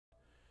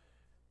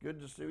Good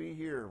to see you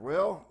here.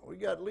 Well, we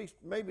got at least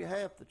maybe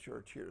half the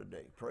church here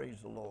today. Praise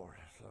the Lord.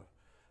 So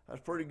that's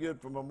pretty good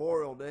for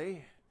Memorial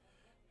Day.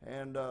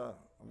 And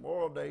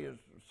Memorial Day is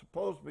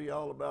supposed to be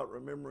all about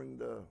remembering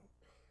the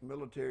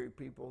military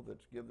people that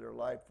give their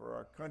life for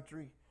our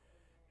country.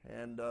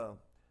 And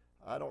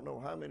I don't know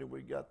how many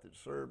we got that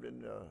served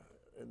in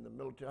the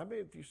military. I mean,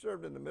 if you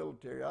served in the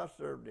military, I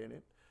served in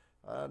it.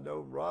 I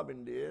know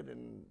Robin did,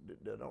 and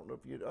I don't know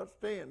if you.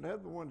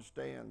 Have the one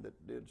stand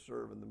that did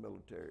serve in the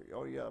military.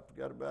 Oh yeah, I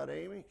forgot about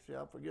Amy. See,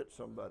 I forget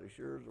somebody.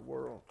 Sure as the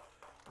world.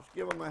 Let's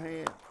give them a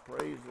hand.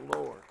 Praise the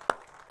Lord.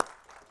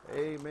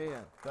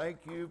 Amen. Thank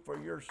you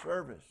for your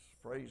service.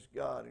 Praise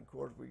God. And of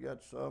course, we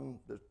got some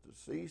that's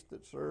deceased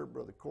that served,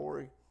 Brother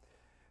Corey,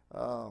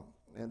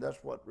 and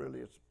that's what really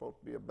it's supposed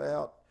to be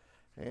about.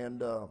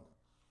 And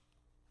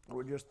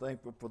we're just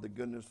thankful for the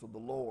goodness of the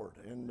Lord.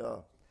 And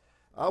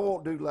I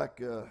won't do like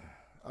the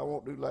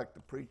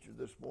preacher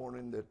this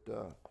morning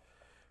that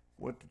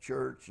went to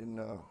church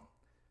and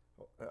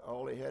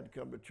all he had to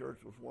come to church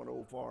was one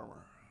old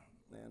farmer,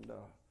 and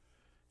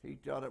he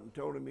got up and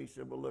told him, he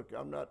said, "Well, look,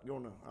 I'm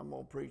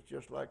gonna preach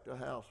just like the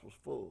house was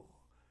full."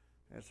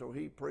 And so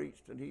he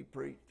preached and he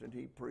preached and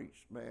he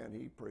preached. Man,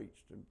 he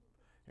preached, and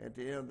at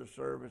the end of the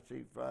service,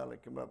 he finally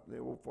come up and the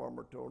old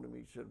farmer told him,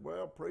 he said,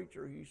 "Well,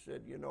 preacher," he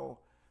said, "you know,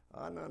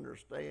 I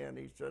understand."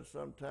 He said,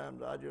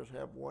 "Sometimes I just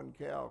have one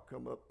cow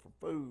come up for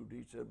food."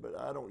 He said, "But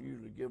I don't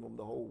usually give them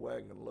the whole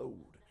wagon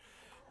load."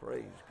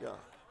 Praise God.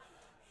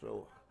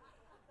 So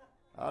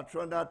I'll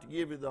try not to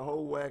give you the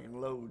whole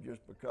wagon load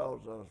just because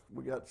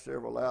we got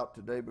several out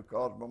today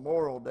because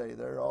Memorial Day.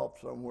 They're off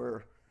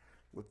somewhere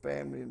with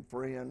family and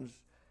friends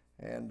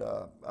and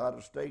out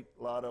of state,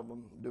 a lot of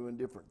them doing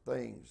different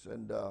things.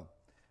 And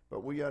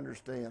but we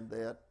understand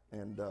that.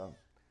 And but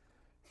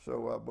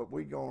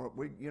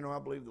I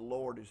believe the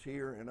Lord is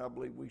here, and I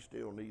believe we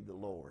still need the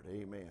Lord.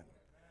 Amen.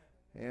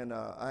 And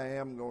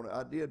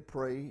I did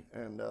pray,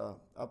 and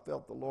I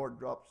felt the Lord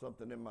drop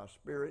something in my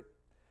spirit,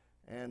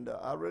 and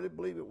I really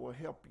believe it will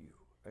help you.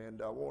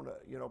 And I want to,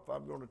 if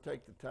I'm going to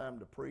take the time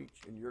to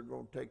preach, and you're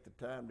going to take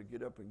the time to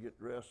get up and get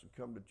dressed and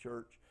come to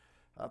church,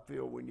 I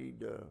feel we need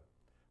to,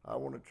 I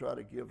want to try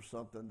to give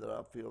something that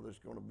I feel that's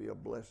going to be a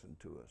blessing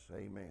to us.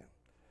 Amen.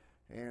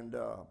 And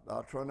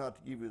I'll try not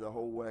to give you the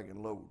whole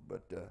wagon load,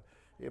 but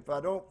if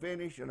I don't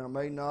finish, and I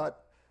may not,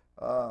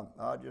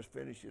 I'll just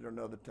finish it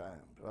another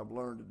time. I've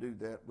learned to do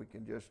that. We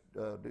can just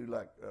do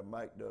like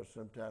Mike does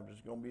sometimes.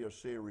 It's going to be a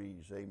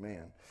series,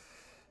 amen.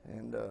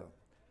 And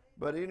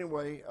but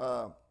anyway,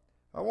 I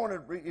want to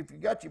read. If you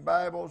got your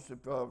Bibles,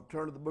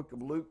 turn to the book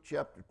of Luke,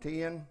 chapter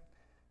 10,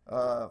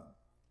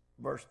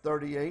 verse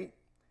 38,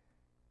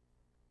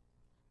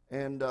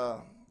 and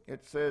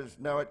it says,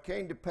 "Now it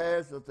came to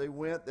pass as they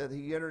went that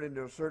he entered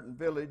into a certain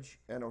village,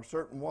 and a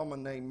certain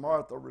woman named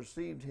Martha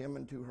received him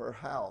into her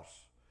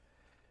house.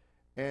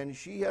 And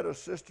she had a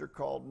sister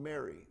called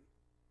Mary,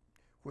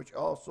 which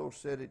also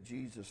sat at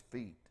Jesus'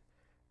 feet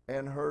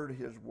and heard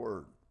his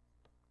word.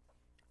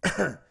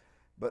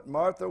 But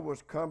Martha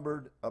was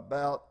cumbered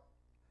about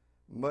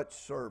much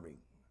serving."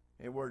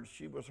 In other words,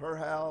 she was her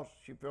house.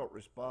 She felt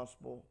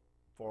responsible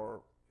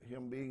for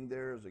him being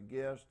there as a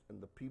guest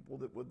and the people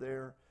that were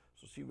there.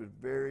 So she was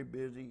very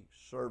busy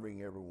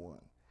serving everyone,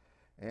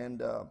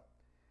 and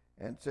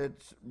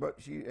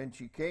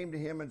she came to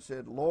him and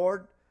said,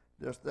 "Lord,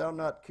 dost thou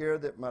not care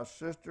that my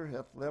sister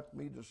hath left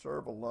me to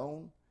serve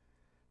alone?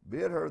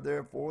 Bid her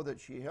therefore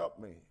that she help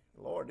me."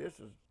 Lord, this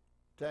is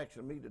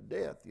taxing me to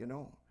death,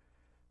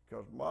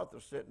 because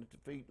Martha's sitting at the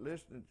feet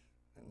listening,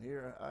 and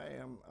here I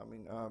am.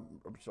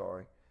 I'm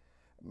sorry.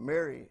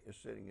 Mary is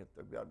sitting at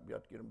the. Got to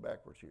get them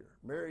backwards here.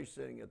 Mary's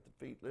sitting at the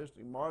feet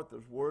listening.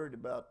 Martha's worried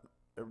about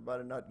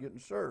everybody not getting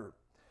served.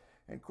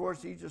 And of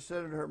course, he just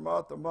said to her,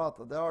 "Martha,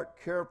 Martha, thou art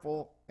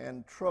careful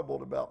and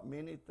troubled about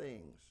many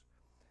things.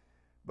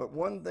 But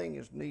one thing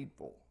is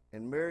needful,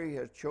 and Mary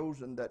has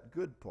chosen that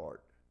good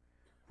part,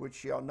 which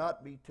shall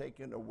not be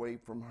taken away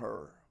from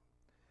her."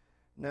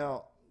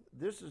 Now,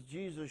 this is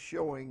Jesus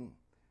showing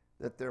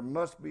that there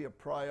must be a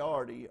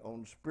priority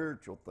on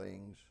spiritual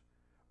things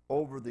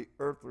over the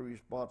earthly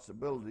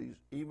responsibilities,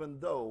 even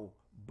though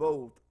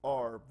both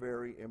are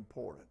very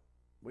important.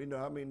 We know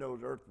how many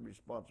knows earthly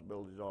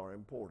responsibilities are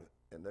important,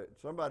 and that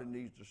somebody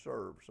needs to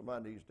serve,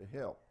 somebody needs to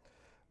help.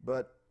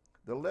 But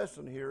the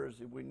lesson here is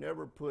that we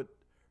never put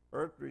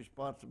earthly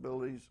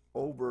responsibilities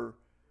over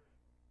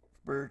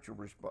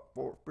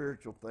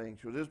spiritual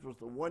things. So this was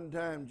the one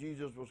time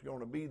Jesus was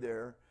going to be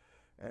there,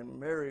 and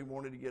Mary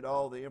wanted to get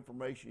all the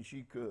information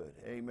she could.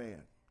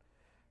 Amen.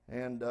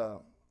 And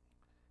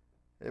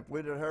if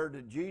we'd have heard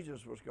that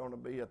Jesus was going to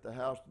be at the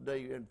house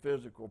today in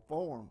physical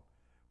form,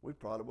 we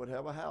probably would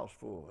have a house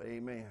full.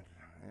 Amen.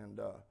 And,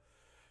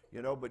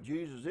 but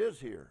Jesus is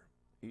here.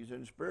 He's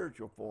in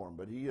spiritual form,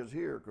 but he is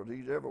here because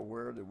he's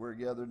everywhere that we're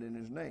gathered in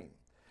his name.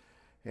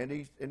 And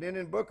then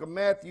in the book of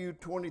Matthew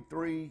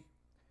 23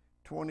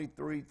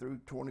 through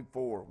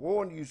 24, "Woe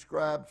unto you,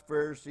 scribes,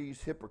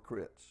 Pharisees,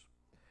 hypocrites."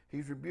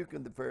 He's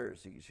rebuking the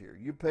Pharisees here.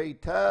 "You pay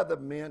tithe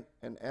of mint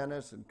and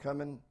anise and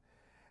cumin,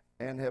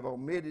 and have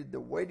omitted the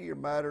weightier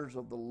matters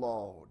of the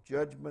law,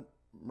 judgment,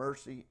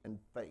 mercy, and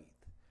faith.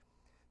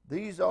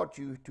 These ought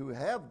you to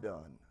have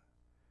done,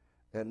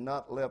 and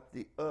not left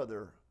the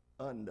other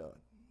undone.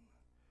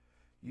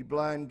 You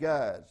blind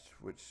guides,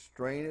 which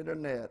strain at a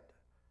net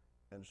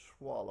and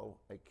swallow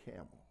a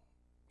camel.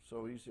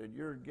 So he said,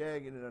 you're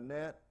gagging in a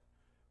net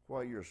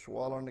while you're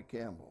swallowing a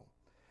camel.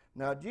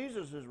 Now,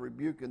 Jesus is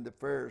rebuking the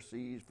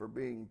Pharisees for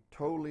being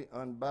totally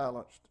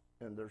unbalanced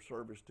in their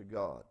service to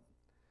God.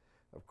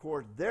 Of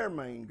course, their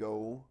main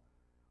goal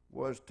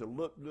was to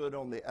look good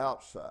on the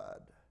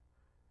outside,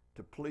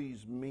 to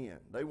please men.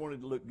 They wanted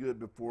to look good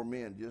before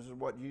men. This is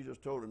what Jesus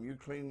told them. You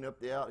clean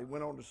up the out. He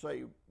went on to say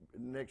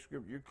in the next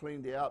scripture, you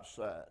clean the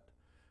outside,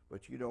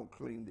 but you don't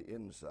clean the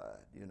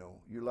inside. You know,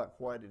 you're like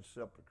whited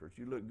sepulchres.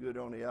 You look good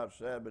on the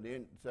outside, but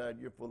inside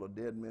you're full of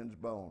dead men's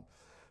bones.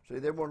 See,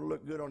 they want to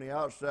look good on the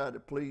outside to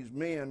please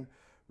men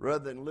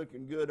rather than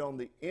looking good on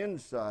the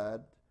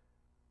inside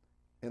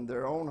in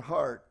their own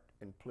heart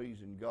and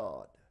pleasing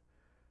God.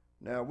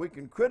 Now, we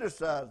can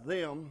criticize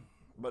them,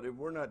 but if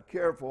we're not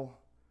careful,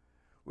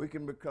 we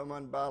can become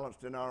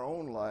unbalanced in our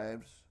own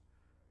lives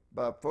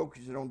by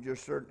focusing on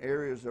just certain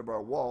areas of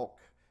our walk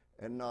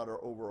and not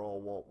our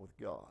overall walk with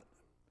God.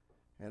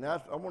 And I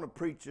want to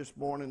preach this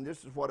morning.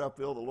 This is what I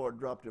feel the Lord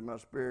dropped in my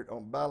spirit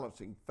on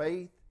balancing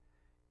faith,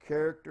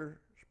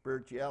 character,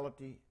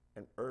 spirituality,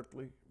 and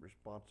earthly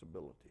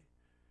responsibility.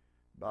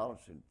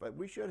 Balancing faith.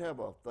 We should have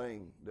a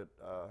thing that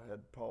I had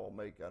Paul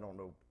make. I don't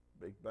know,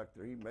 back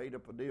there. He made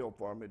up a deal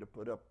for me to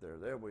put up there.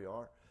 There we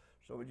are.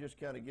 So we just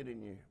kind of get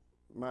in your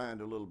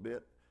mind a little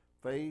bit.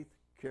 Faith,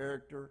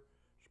 character,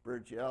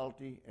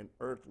 spirituality, and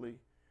earthly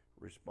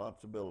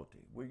responsibility.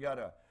 We got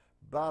to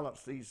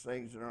balance these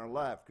things in our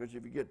life, because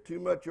if you get too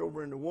much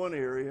over into one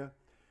area,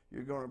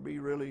 you're going to be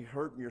really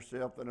hurting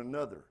yourself in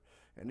another.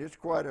 And it's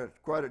quite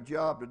a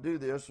job to do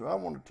this, so I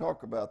want to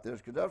talk about this,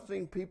 because I've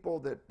seen people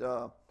that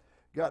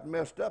got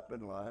messed up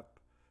in life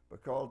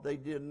because they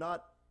did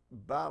not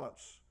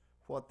balance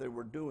what they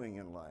were doing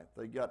in life.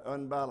 They got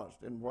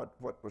unbalanced in what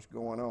was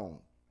going on.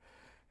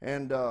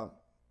 And of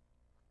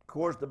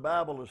course, the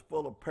Bible is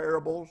full of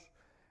parables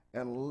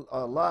and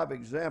live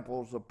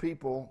examples of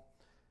people's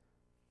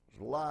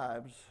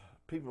lives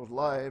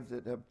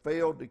that have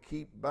failed to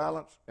keep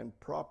balance and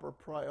proper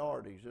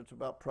priorities. It's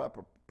about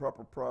proper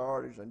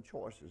priorities and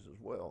choices as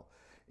well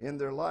in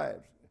their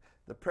lives.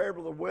 The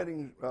parable of the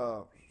wedding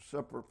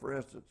supper, for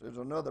instance, is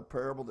another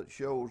parable that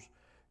shows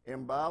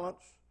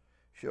imbalance,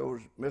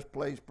 shows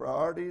misplaced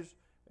priorities,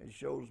 and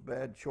shows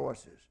bad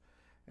choices.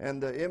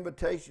 And the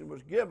invitation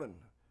was given.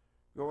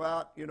 Go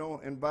out,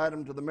 invite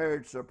them to the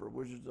marriage supper,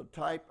 which is a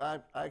type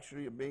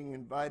actually of being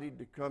invited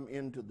to come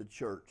into the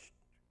church.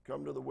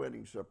 Come to the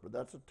wedding supper.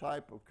 That's a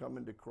type of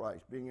coming to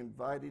Christ, being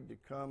invited to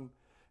come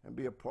and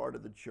be a part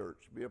of the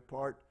church, be a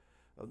part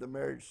of the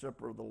marriage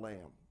supper of the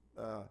Lamb,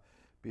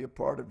 be a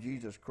part of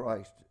Jesus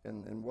Christ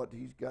and what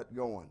he's got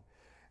going.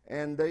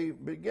 And they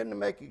begin to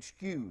make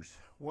excuse.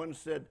 One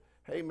said,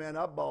 hey man,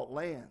 I bought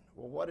land.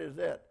 Well, what is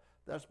that?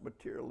 That's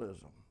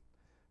materialism.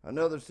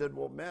 Another said,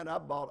 well, man, I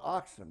bought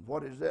oxen.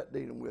 What is that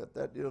dealing with?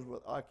 That deals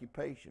with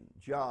occupation,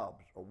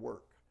 jobs, or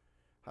work.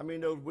 How many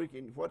knows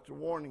what's the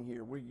warning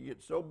here? We can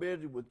get so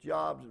busy with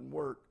jobs and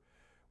work,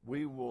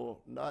 we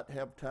will not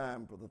have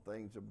time for the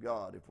things of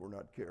God if we're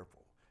not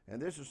careful.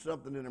 And this is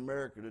something in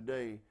America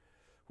today,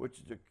 which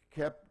is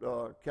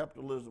a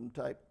capitalism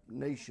type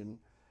nation,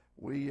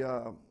 we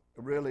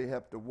really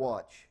have to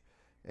watch.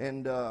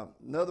 And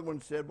another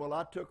one said, well,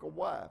 I took a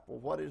wife. Well,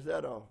 what is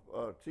that?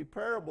 See,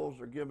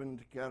 parables are given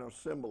to kind of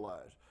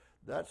symbolize.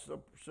 That's the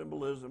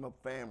symbolism of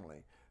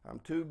family. I'm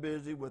too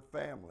busy with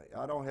family.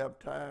 I don't have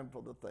time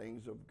for the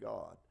things of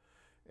God.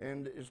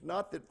 And it's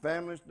not that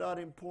family is not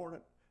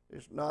important.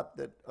 It's not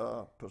that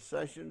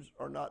possessions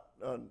are not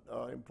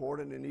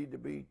important and need to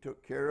be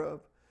took care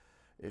of.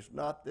 It's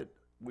not that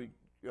we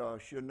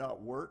should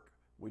not work.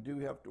 We do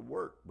have to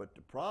work. But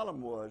the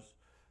problem was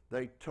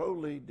they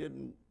totally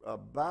didn't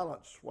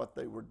balance what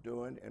they were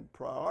doing and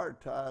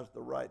prioritize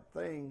the right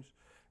things.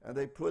 And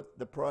they put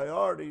the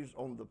priorities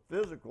on the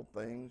physical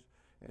things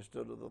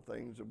instead of the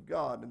things of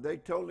God. And they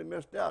totally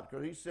missed out,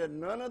 because he said,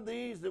 none of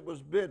these that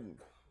was bidden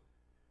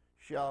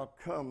shall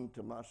come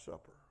to my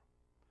supper.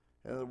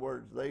 In other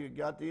words, they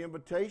got the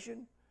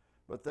invitation,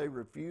 but they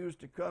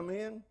refused to come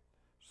in.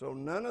 So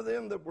none of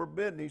them that were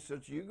bidden, he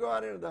said, so you go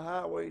out into the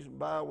highways and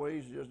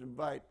byways, and just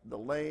invite the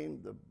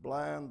lame, the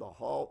blind, the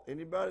halt,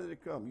 anybody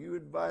that come, you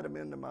invite them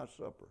into my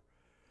supper.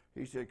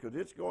 He said, because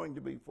it's going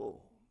to be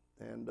full.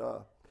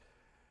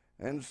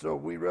 And so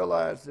we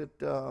realize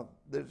that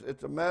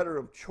it's a matter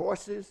of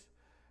choices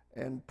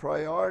and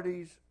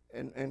priorities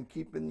and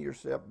keeping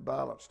yourself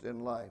balanced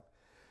in life.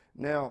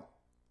 Now,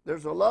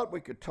 there's a lot we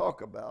could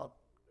talk about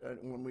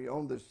when we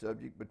own this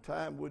subject, but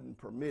time wouldn't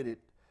permit it.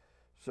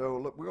 So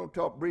look, we're going to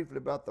talk briefly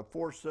about the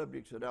 4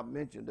 subjects that I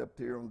mentioned up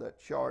here on that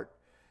chart,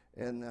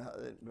 and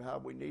how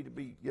we need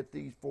to get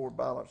these 4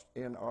 balanced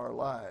in our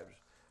lives.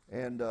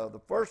 And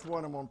the first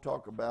one I'm going to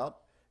talk about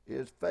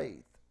is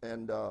faith.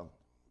 And I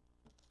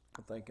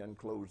think I can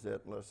close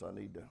that unless I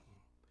need to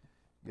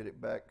get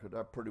it back because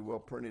I pretty well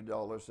printed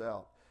all this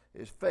out,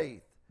 is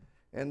faith.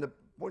 And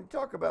when you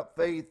talk about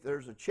faith,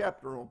 there's a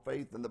chapter on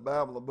faith in the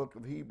Bible, the book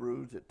of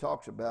Hebrews, that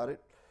talks about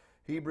it.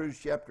 Hebrews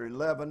chapter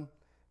 11,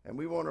 and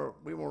we want to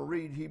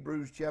read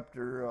Hebrews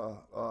chapter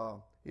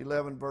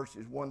 11,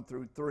 verses 1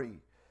 through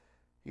 3.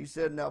 He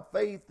said, "Now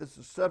faith is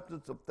the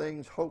substance of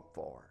things hoped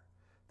for,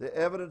 the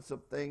evidence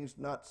of things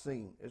not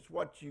seen." It's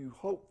what you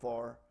hope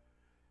for,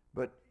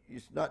 but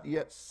it's not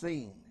yet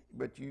seen.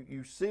 But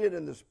you see it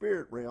in the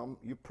spirit realm.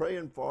 You're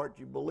praying for it.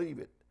 You believe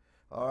it.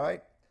 All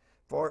right?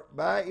 "For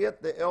by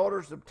it the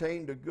elders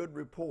obtained a good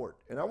report."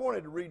 And I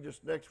wanted to read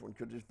this next one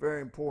because it's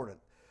very important.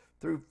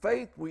 "Through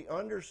faith we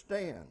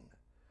understand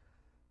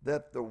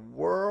that the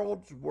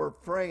worlds were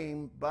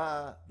framed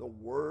by the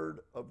word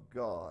of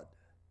God,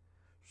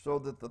 so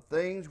that the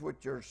things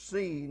which are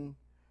seen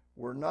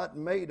were not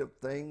made of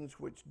things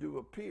which do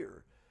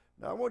appear."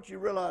 Now I want you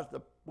to realize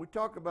that we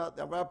talk about,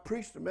 I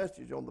preached a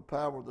message on the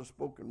power of the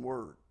spoken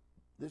word.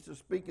 This is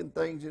speaking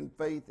things in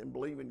faith and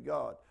believing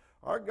God.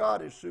 Our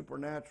God is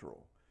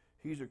supernatural.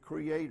 He's a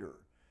creator,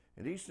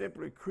 and he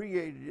simply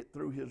created it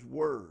through his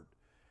word.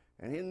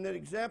 And in that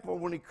example,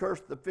 when he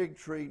cursed the fig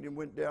tree and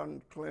went down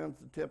and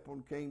cleansed the temple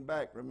and came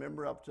back,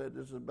 remember I've said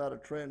this is about a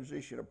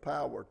transition of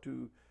power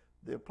to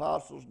the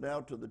apostles,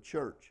 now to the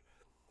church.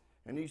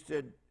 And he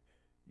said,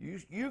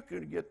 you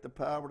can get the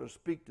power to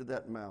speak to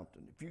that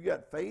mountain. If you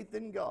got faith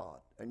in God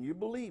and you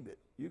believe it,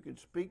 you can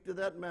speak to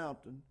that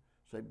mountain,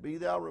 say, "Be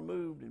thou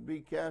removed and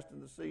be cast in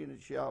the sea, and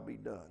it shall be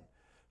done."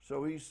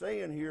 So he's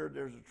saying here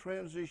there's a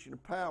transition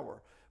of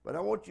power. But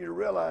I want you to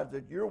realize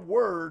that your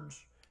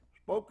words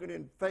spoken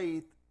in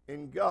faith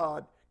in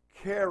God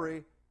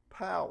carry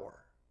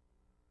power.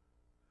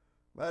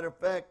 Matter of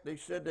fact, they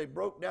said they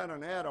broke down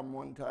an atom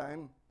one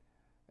time,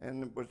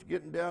 and it was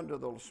getting down to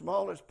the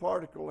smallest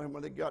particle, and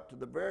when they got to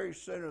the very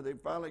center, they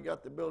finally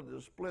got the ability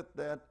to split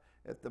that.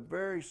 At the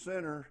very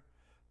center,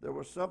 there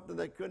was something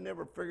they could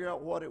never figure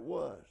out what it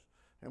was.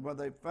 And when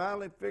they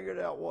finally figured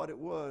out what it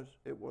was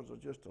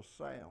just a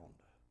sound.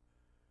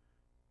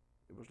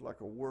 It was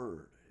like a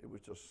word. It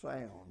was a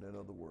sound, in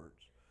other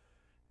words.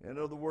 In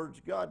other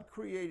words, God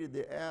created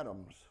the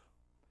atoms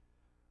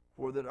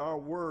for that our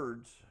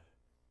words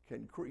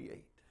can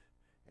create,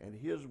 and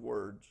his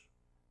words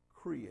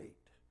create.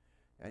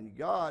 And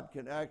God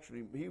can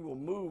actually, he will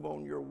move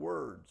on your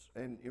words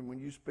and when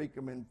you speak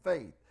them in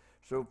faith.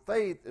 So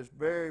faith is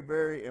very,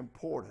 very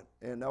important.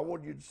 And I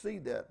want you to see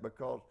that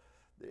because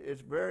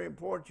it's very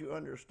important you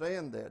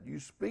understand that. You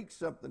speak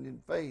something in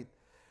faith.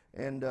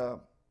 And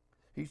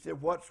he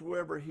said,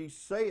 "Whatsoever he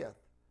saith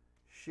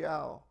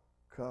shall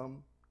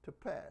come to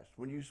pass."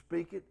 When you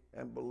speak it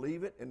and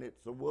believe it, and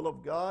it's the will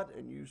of God,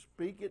 and you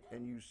speak it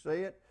and you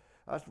say it,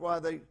 that's why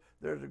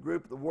there's a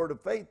group of the Word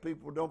of Faith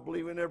people who don't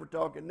believe in ever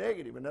talking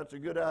negative, and that's a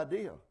good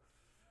idea.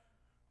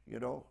 You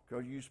know,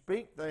 because you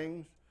speak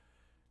things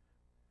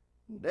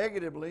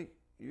negatively,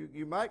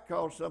 you might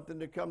cause something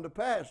to come to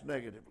pass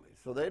negatively.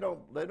 So they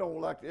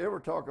don't like to ever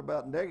talk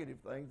about negative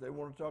things. They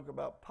want to talk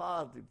about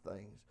positive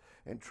things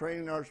and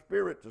training our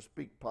spirit to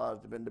speak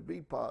positive and to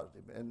be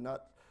positive and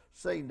not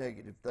say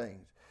negative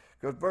things.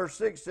 Because verse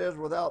 6 says,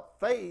 "Without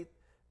faith,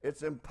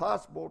 it's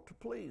impossible to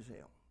please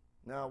him."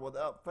 Now,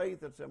 without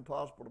faith, it's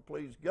impossible to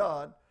please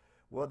God.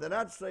 Well, then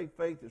I'd say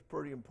faith is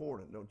pretty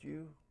important, don't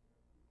you?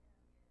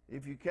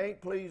 If you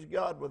can't please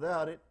God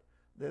without it,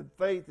 then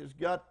faith has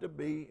got to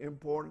be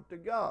important to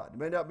God. It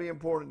may not be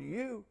important to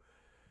you,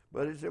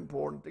 but it's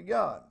important to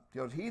God.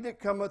 Because he that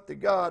cometh to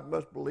God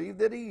must believe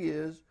that he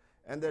is,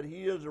 and that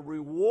he is a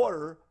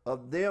rewarder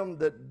of them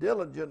that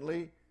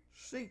diligently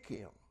seek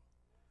him.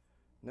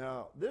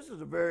 Now, this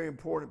is a very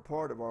important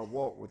part of our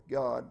walk with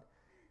God,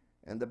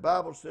 and the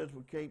Bible says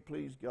we can't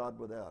please God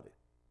without it.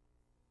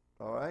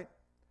 All right?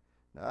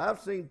 Now, I've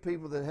seen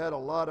people that had a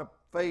lot of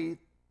faith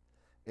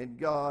in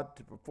God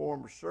to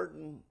perform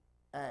certain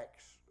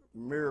acts,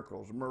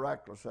 miracles,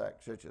 miraculous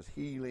acts, such as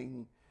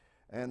healing,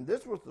 and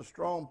this was the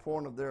strong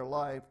point of their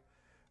life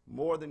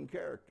more than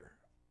character.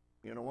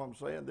 You know what I'm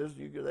saying?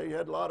 They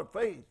had a lot of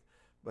faith,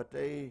 but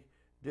they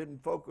didn't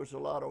focus a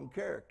lot on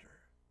character.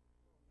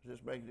 Does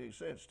this make any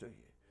sense to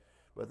you?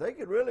 But they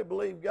could really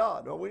believe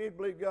God. Oh, we need to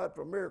believe God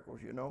for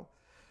miracles, you know.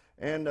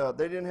 And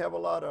they didn't have a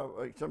lot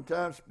of,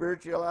 sometimes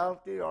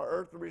spirituality or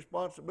earthly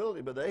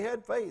responsibility, but they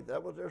had faith.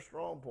 That was their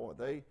strong point.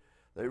 They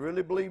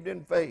really believed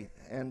in faith.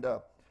 And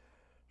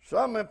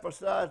some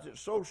emphasized it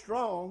so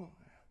strong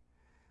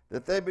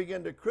that they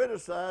began to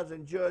criticize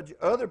and judge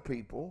other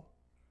people,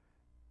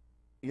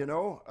 you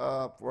know,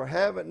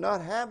 for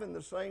not having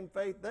the same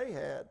faith they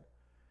had,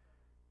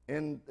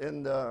 and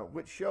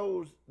which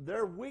shows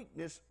their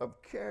weakness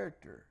of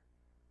character.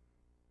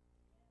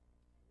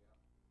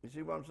 You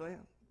see what I'm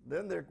saying?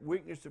 Then their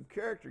weakness of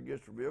character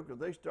gets revealed because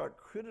they start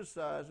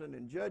criticizing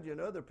and judging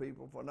other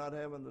people for not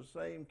having the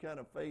same kind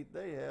of faith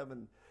they have,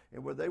 and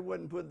where they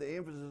wouldn't put the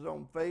emphasis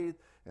on faith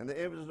and the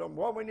emphasis on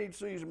what we need to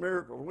see is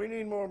miracles. We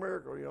need more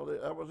miracles. You know,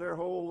 that was their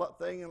whole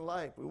thing in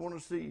life. We want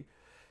to see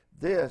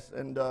this,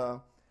 and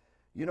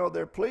you know,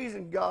 they're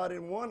pleasing God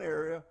in one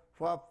area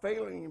while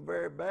failing Him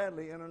very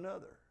badly in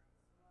another.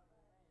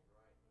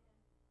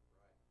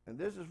 And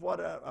this is what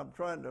I'm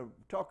trying to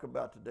talk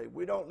about today.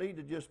 We don't need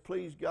to just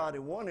please God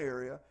in one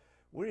area.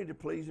 We need to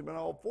please Him in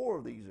all four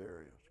of these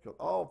areas, because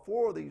all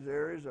four of these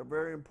areas are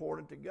very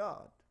important to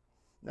God.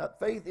 Now,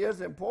 faith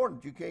is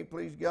important. You can't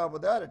please God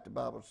without it, the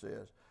Bible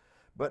says.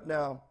 But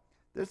now,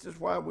 this is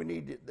why we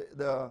need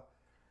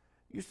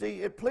you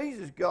see, it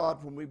pleases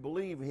God when we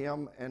believe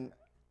Him and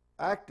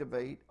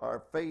activate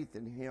our faith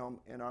in Him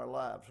in our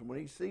lives. And when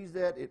He sees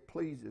that, it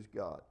pleases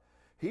God.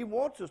 He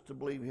wants us to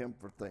believe Him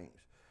for things.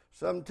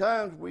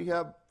 Sometimes we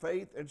have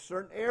faith in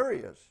certain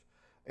areas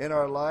in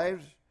our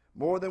lives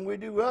more than we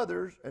do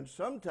others, and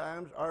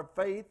sometimes our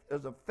faith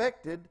is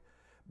affected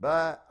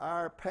by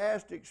our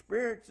past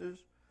experiences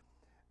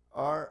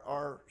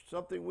or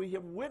something we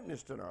have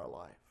witnessed in our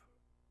life.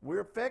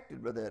 We're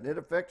affected by that, and it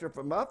affects us.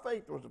 My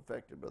faith was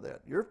affected by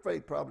that. Your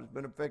faith probably has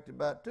been affected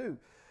by it too.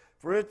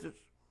 For instance,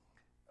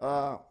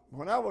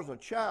 when I was a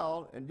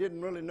child and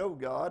didn't really know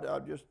God, I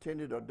just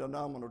attended a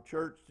denominational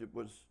church that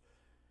was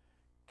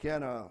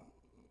kind of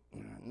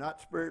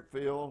not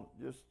spirit-filled.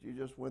 You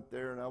just went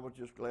there, and I was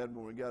just glad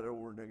when we got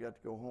over and I got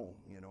to go home,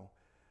 you know.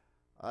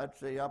 I'd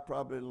say I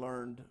probably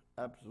learned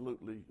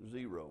absolutely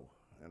zero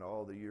in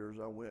all the years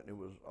I went. It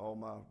was all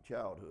my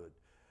childhood.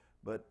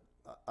 But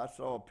I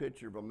saw a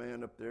picture of a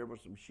man up there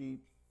with some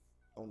sheep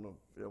on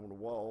the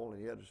wall,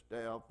 and he had a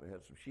staff, and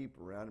had some sheep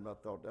around him. I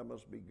thought, that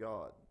must be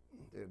God.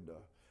 And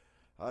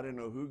I didn't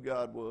know who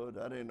God was.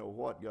 I didn't know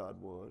what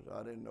God was.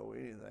 I didn't know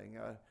anything.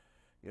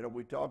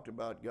 We talked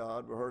about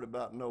God. We heard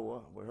about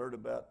Noah. We heard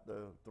about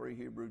the 3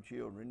 Hebrew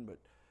children, but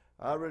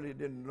I really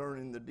didn't learn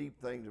in the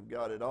deep things of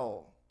God at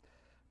all.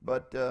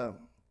 But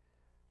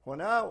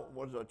when I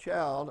was a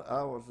child,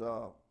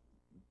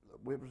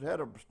 we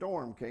had a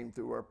storm came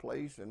through our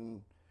place,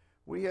 and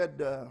we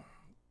had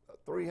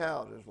 3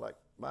 houses, like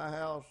my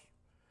house,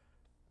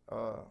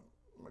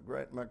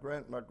 my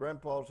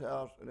grandpa's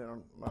house, and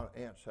then my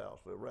aunt's house.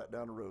 They were right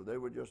down the road. They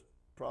were just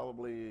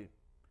probably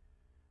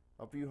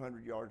a few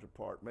hundred yards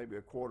apart, maybe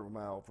a quarter of a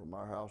mile from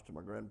our house to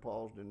my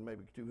grandpa's, and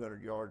maybe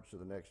 200 yards to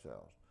the next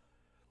house.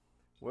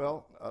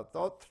 Well, I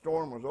thought the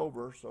storm was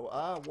over, so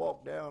I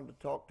walked down to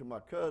talk to my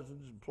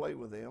cousins and play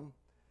with them.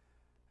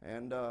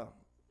 And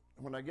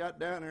when I got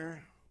down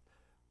there,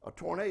 a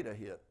tornado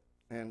hit.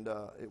 And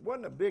it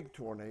wasn't a big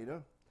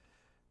tornado,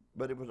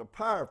 but it was a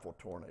powerful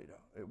tornado.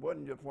 It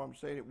wasn't just what I'm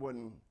saying, it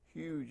wasn't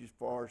huge as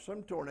far.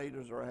 Some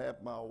tornadoes are a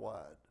half mile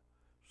wide.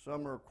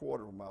 Some are a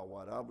quarter of a mile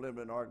wide. I've lived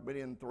in been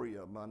in 3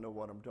 of them. I know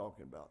what I'm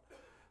talking about.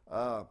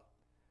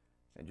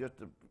 And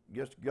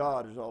just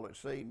God is all that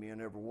saved me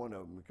in every one of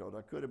them, because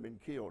I could have been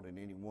killed in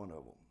any one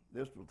of them.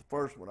 This was the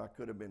first one I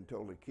could have been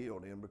totally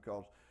killed in,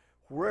 because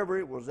wherever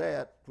it was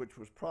at, which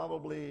was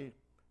probably,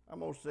 I'm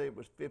going to say it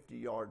was 50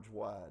 yards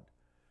wide.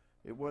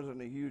 It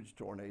wasn't a huge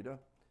tornado,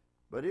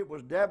 but it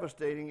was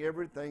devastating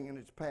everything in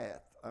its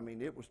path. I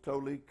mean, it was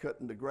totally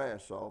cutting the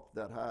grass off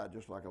that high,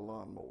 just like a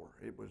lawnmower.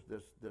 It was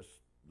this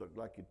looked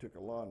like you took a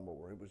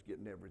lawnmower. It was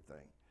getting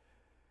everything.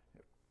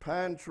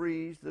 Pine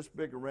trees this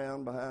big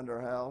around behind our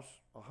house,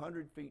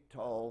 100 feet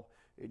tall.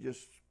 It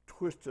just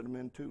twisted them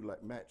in two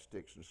like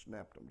matchsticks and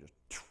snapped them.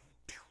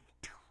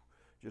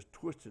 Just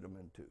twisted them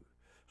in two.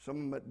 Some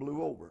of them it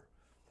blew over.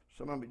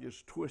 Some of it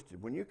just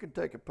twisted. When you can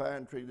take a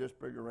pine tree this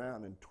big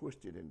around and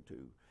twist it in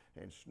two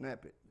and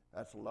snap it,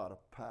 that's a lot of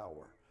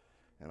power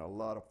and a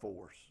lot of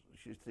force.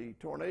 You see,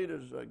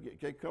 tornadoes,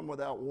 they come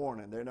without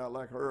warning. They're not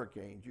like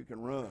hurricanes. You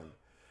can run.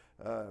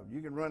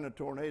 You can run a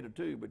tornado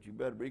too, but you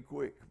better be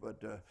quick. But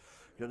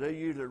because they're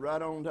usually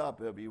right on top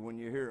of you when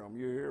you hear them.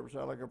 You hear them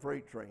sound like a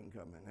freight train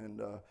coming.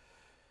 And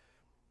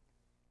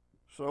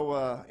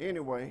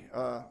anyway,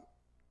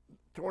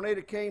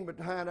 tornado came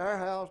behind our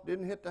house,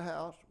 didn't hit the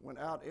house, went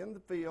out in the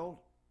field,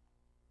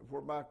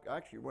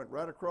 actually went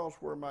right across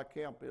where my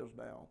camp is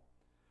now,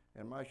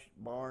 and my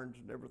barns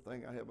and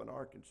everything I have in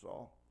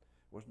Arkansas.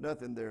 Was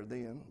nothing there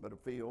then but a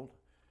field.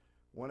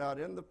 Went out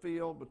in the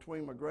field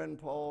between my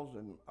grandpa's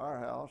and our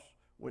house,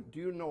 went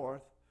due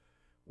north,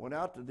 went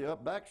out to the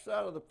back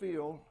side of the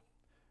field,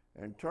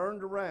 and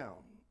turned around,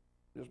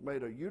 just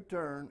made a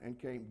U-turn and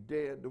came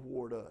dead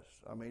toward us.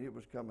 I mean, it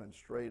was coming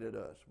straight at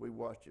us. We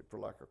watched it for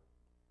like a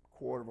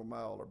quarter of a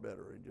mile or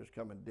better, and just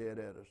coming dead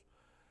at us.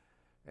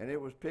 And it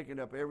was picking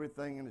up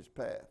everything in its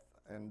path.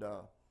 And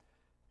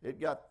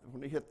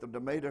when it hit the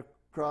tomato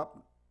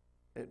crop,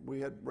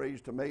 we had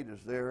raised tomatoes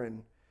there,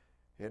 and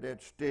it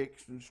had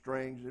sticks and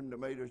strings, and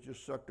tomatoes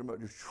just sucked them up.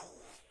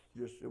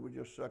 It was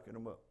just sucking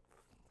them up.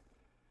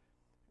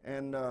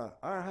 And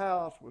our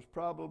house was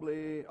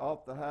probably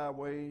off the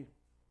highway,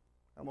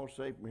 I'm going to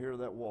say from here to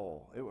that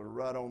wall. It was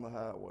right on the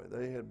highway.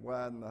 They had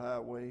widened the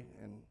highway,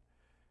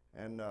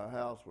 and the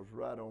house was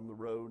right on the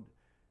road.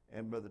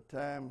 And by the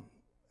time,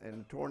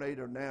 and the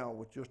tornado now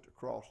was just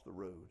across the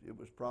road. It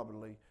was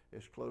probably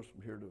as close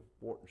from here to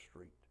Wharton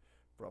Street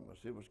from us.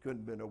 Couldn't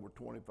have been over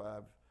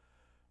 25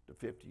 to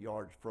 50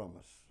 yards from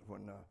us.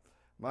 When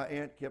my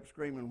aunt kept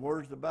screaming,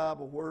 "Where's the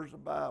Bible? Where's the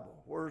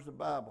Bible? Where's the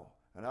Bible?"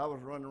 And I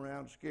was running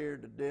around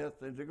scared to death.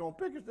 They're going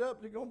to pick us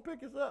up. They're going to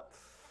pick us up.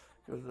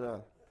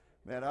 Because,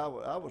 man, I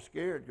was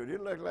scared, because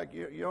it looked like,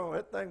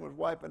 that thing was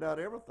wiping out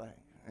everything.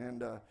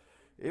 And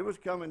it was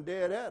coming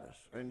dead at us.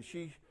 And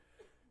she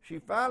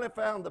finally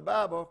found the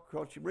Bible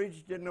because she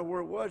didn't know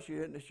where it was. She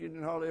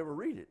didn't hardly ever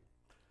read it.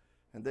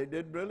 And they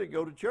didn't really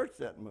go to church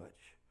that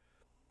much.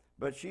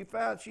 But she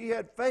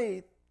had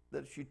faith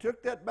that she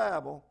took that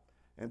Bible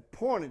and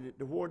pointed it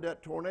toward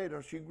that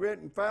tornado. She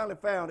went and finally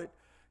found it.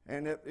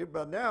 And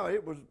by now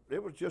it was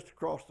just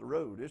across the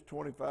road. It's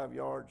 25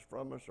 yards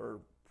from us, or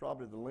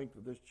probably the length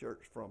of this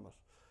church from us.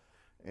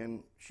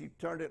 And she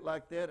turned it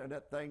like that, and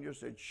that thing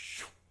just said,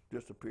 shoo,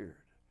 disappeared.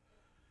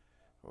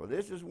 Well,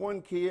 this is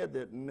one kid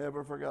that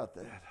never forgot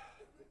that.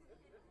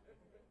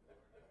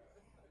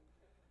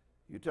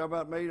 You talk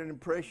about made an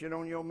impression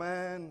on your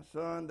mind?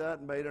 Son,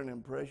 that made an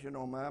impression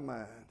on my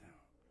mind.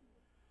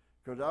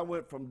 Because I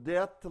went from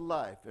death to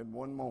life in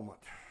one moment.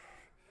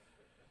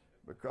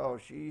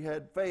 Because she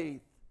had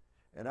faith,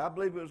 and I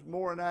believe it was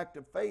more an act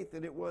of faith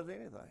than it was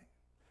anything.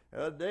 The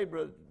other day,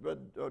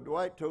 Brother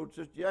Dwight told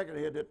Sister Jackie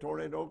they had that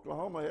tornado in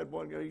Oklahoma. I had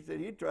one guy, he said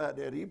he tried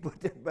that. He put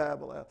that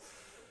Bible out.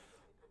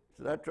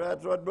 He said, I tried,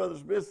 that's what Brother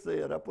Smith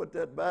said. I put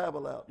that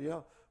Bible out. You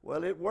know,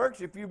 well, it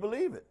works if you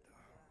believe it.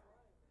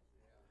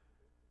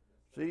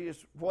 See,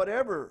 it's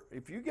whatever.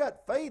 If you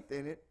got faith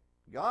in it,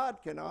 God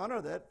can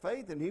honor that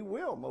faith, and He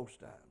will most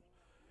times.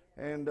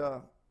 And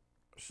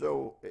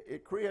so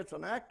it creates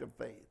an act of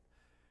faith.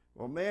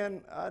 Well,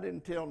 man, I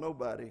didn't tell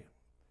nobody.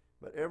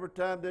 But every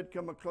time there'd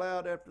come a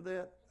cloud after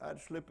that, I'd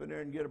slip in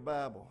there and get a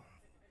Bible.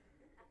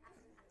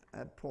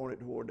 I'd point it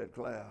toward that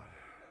cloud.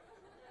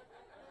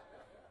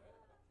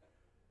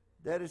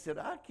 Daddy said,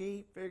 I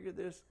can't figure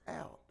this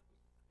out.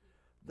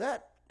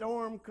 That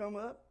storm come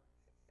up,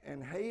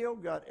 and hail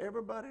got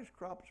everybody's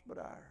crops but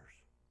ours.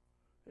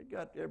 It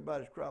got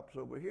everybody's crops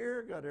over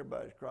here, got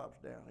everybody's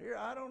crops down here.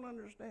 I don't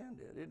understand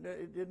it.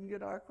 It didn't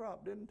get our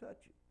crop, didn't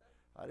touch it.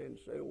 I didn't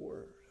say a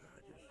word.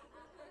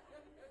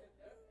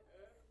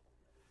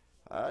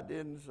 I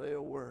didn't say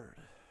a word.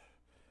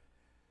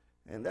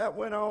 And that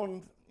went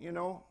on, you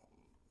know,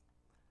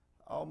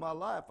 all my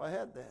life. I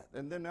had that.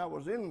 And then I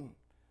was in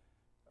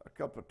a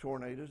couple of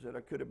tornadoes that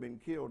I could have been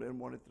killed in,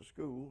 one at the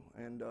school.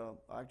 And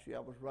actually, I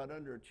was right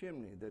under a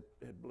chimney that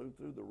had blew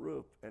through the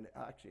roof and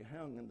actually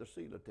hung in the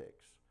Celotex.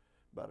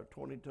 About a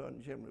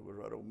 20-ton chimney was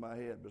right over my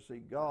head. But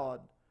see,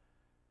 God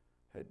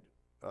had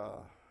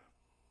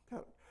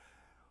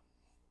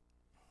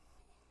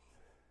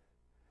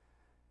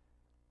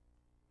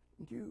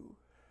you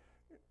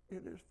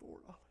in His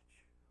foreknowledge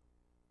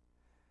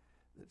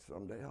that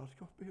someday I was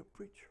going to be a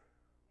preacher.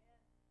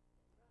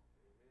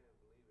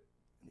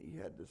 And He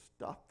had to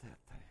stop that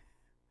thing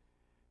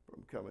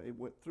from coming. It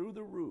went through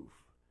the roof,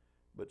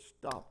 but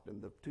stopped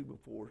in the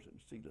 2x4s and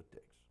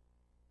Celotex.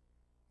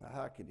 Now,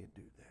 how can it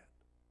do that?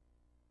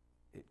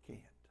 It can't.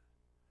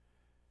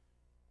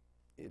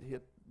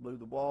 It blew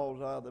the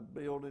walls out of the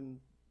building,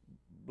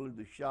 blew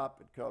the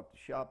shop. It caught the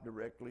shop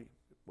directly.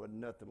 Wasn't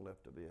nothing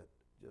left of it.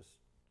 Just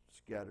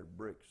scattered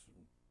bricks,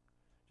 and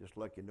just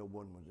lucky no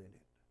one was in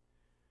it.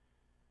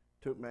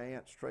 Took my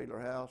aunt's trailer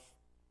house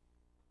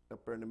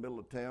up there in the middle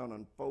of town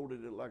and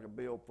folded it like a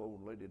billfold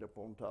and laid it up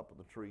on top of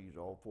the trees,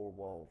 all four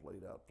walls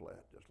laid out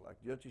flat,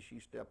 just as she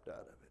stepped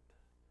out of it.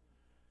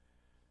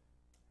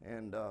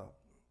 And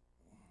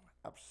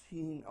I've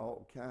seen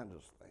all kinds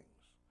of things.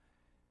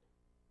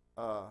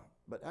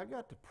 But I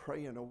got to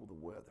praying over the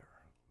weather,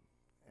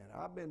 and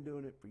I've been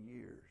doing it for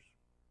years.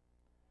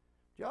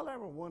 Did y'all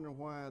ever wonder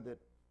why that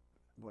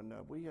when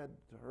we had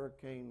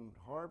Hurricane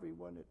Harvey,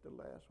 wasn't it the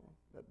last one,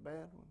 that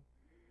bad one?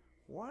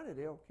 Why did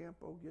El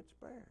Campo get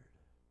spared?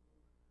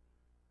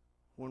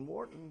 When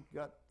Wharton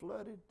got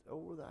flooded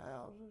over the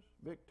houses,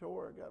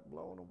 Victoria got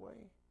blown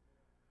away.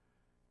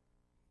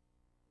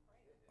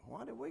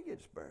 Why did we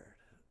get spared?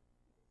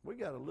 We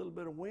got a little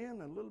bit of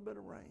wind and a little bit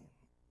of rain,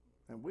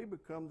 and we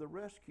become the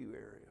rescue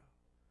area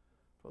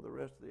for the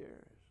rest of the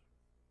areas.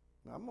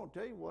 Now, I'm going to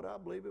tell you what I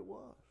believe it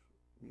was.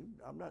 You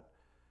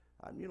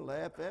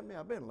laugh at me.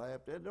 I've been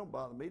laughed at. It don't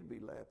bother me to be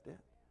laughed at.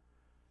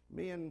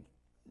 Me and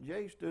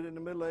Jay stood in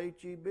the middle of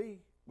HEB.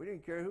 We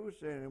didn't care who was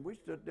saying it. We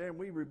stood there and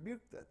we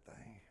rebuked that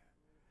thing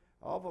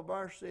off of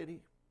our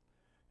city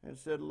and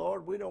said,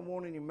 Lord, we don't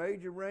want any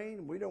major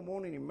rain. We don't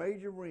want any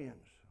major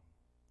winds.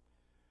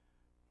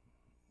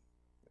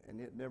 And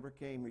it never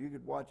came. You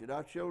could watch it.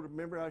 I showed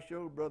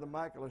Brother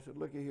Michael, I said,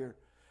 looky here.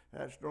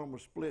 That storm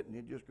was splitting.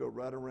 It'd just go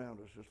right around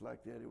us just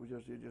like that.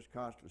 It just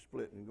constantly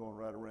splitting and going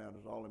right around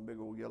us. All in big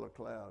old yellow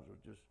clouds, or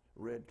just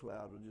red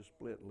clouds, would just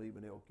split and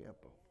leaving El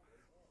Campo.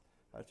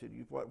 I said,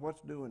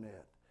 what's doing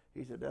that?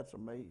 He said, that's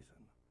amazing.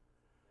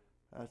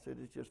 I said,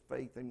 it's just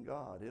faith in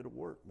God. It'll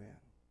work, man.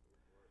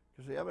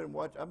 Because see, I've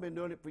been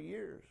doing it for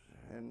years.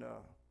 And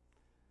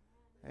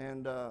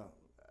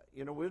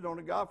you know, we was on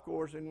a golf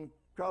course in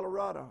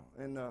Colorado,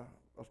 and a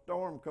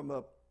storm come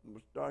up.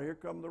 Here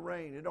come the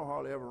rain. It don't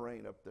hardly ever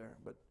rain up there,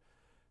 but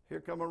here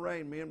come a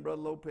rain. Me and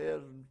Brother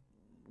Lopez, and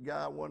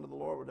guy one of the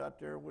Lord was out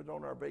there. We was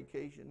on our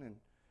vacation, and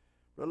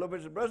Brother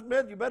Lopez said, Brother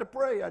Smith, you better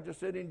pray. I just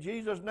said, in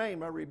Jesus'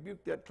 name, I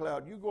rebuke that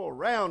cloud. You go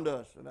around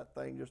us. And that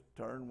thing just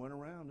turned, went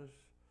around us.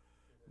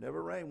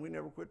 Never rained. We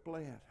never quit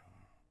playing.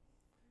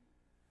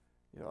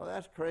 You know,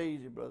 that's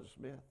crazy, Brother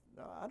Smith.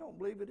 No, I don't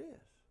believe it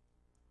is.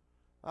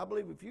 I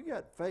believe if you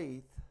got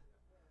faith,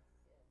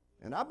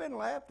 and I've been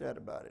laughed at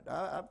about it.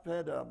 I've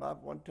had,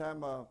 one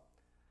time,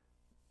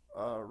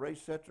 Ray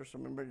Setzer, I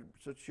remember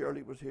Sister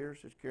Shirley was here,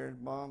 Sister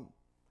Karen's mom.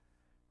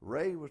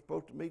 Ray was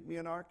supposed to meet me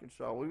in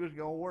Arkansas. We was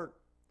going to work.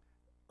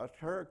 A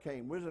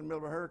hurricane, we was in the middle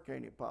of a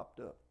hurricane, it popped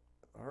up.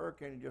 A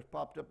hurricane just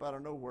popped up out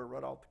of nowhere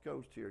right off the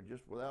coast here,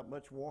 just without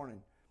much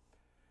warning.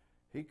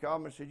 He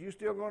called me and said, "You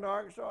still going to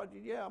Arkansas?" I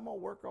said, "Yeah, I'm going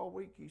to work all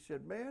week." He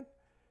said, "Man,"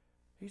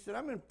 he said,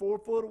 "I'm in 4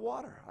 foot of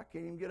water. I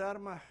can't even get out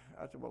of my..."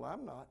 I said, "Well,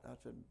 I'm not." I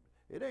said,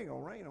 "It ain't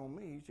going to rain on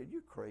me." He said,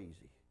 "You're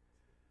crazy."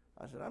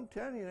 I said, "I'm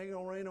telling you, it ain't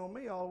going to rain on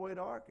me all the way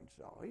to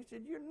Arkansas." He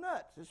said, "You're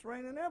nuts. It's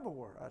raining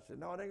everywhere." I said,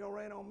 "No, it ain't going to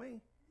rain on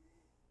me."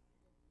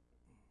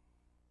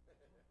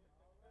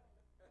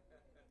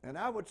 And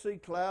I would see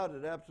clouds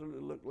that absolutely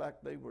looked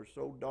like they were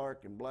so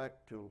dark and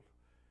black till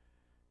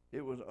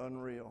it was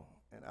unreal.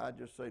 And I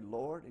just say,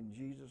 "Lord, in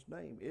Jesus'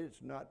 name,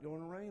 it's not going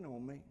to rain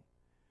on me."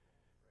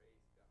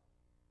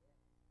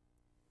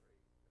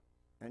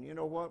 And you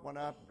know what? When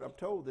I've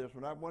told this,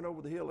 when I went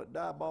over the hill at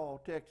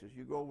Diboll, Texas,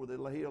 you go over the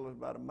hill, it's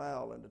about a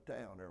mile into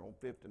town there on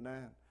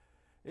 59.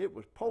 It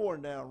was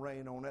pouring down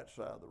rain on that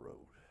side of the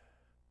road.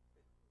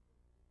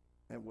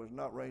 And it was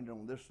not raining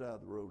on this side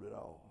of the road at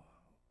all.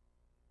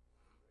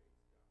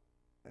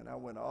 And I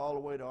went all the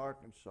way to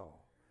Arkansas,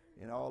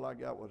 and all I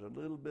got was a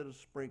little bit of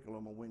sprinkle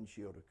on my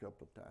windshield a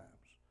couple of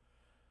times.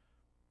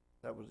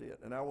 That was it.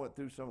 And I went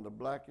through some of the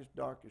blackest,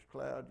 darkest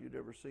clouds you'd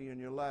ever see in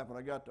your life. When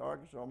I got to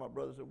Arkansas, my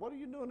brother said, "What are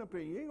you doing up here?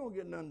 You ain't going to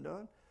get nothing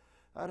done."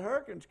 I had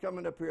hurricanes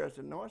coming up here. I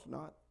said, "No, it's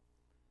not."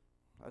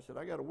 I said,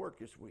 "I got to work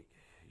this week."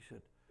 He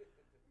said,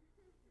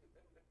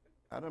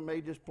 "I done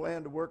made this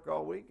plan to work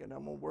all week, and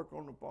I'm going to work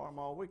on the farm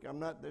all week. I'm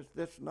not.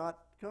 That's not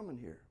coming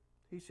here."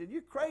 He said,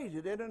 "You're crazy.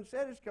 They done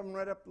said it's coming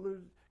right up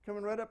through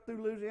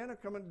Louisiana,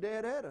 coming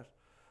dead at us."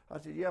 I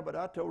said, "Yeah, but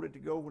I told it to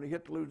go when it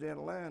hit the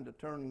Louisiana line to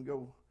turn and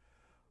go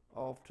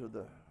off to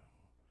the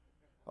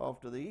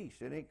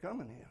east. It ain't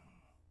coming here."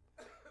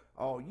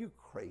 "Oh, you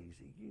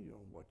crazy. You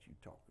know what you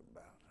talking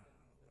about."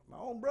 My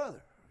own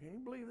brother. Can you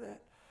believe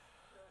that?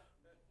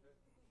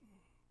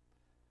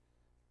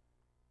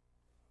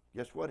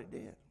 Guess what it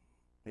did?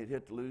 It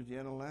hit the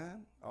Louisiana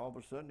line. All of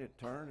a sudden it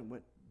turned and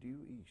went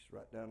due east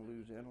right down the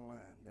Louisiana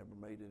line. Never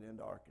made it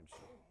into Arkansas.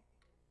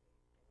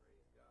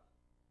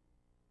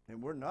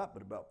 And we're not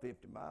but about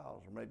 50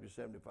 miles or maybe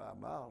 75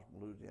 miles from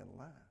the Louisiana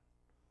line.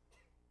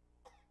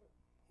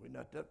 We're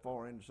not that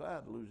far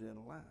inside the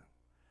Louisiana line.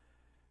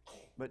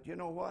 But you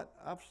know what?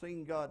 I've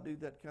seen God do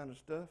that kind of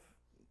stuff.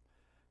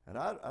 And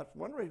that's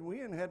one reason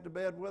we ain't had the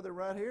bad weather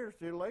right here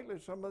still lately.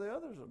 Some of the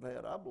others have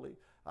had, I believe.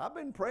 I've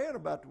been praying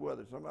about the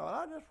weather.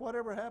 I just,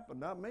 whatever happened,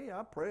 not me,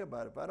 I pray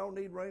about it. If I don't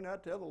need rain, I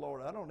tell the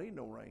Lord, I don't need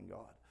no rain,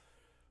 God.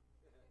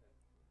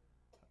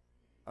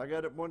 I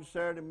got up one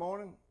Saturday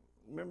morning,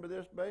 remember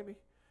this, baby?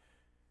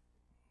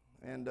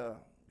 And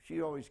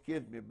she always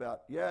kids me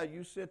about, "Yeah,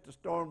 you let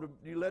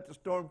the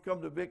storm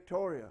come to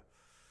Victoria.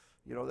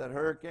 You know, that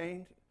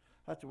hurricane?"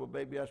 I said, "Well,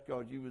 baby, that's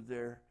because you was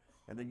there,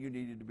 and then you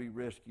needed to be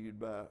rescued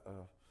by,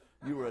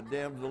 you were a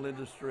damsel in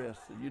distress,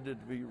 so you needed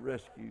to be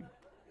rescued."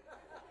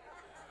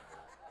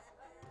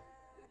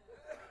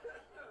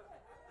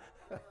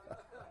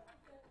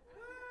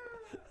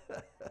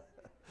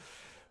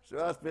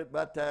 So I spent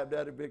my time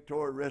down in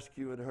Victoria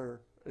rescuing her.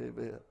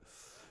 Amen.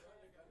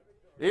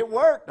 It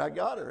worked. I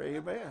got her.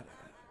 Amen.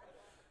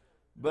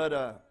 But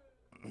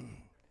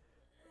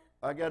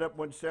I got up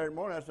one Saturday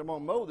morning. I said, "I'm going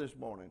to mow this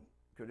morning."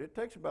 Because it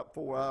takes about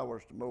 4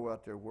 hours to mow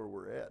out there where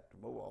we're at, to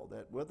mow all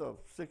that, with a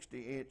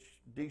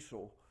 60-inch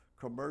diesel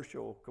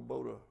commercial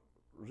Kubota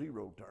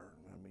zero turn.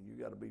 I mean,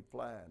 you got to be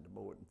flying to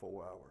mow it in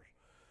 4 hours.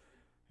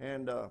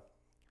 And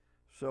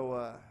so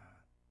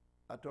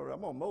I told her,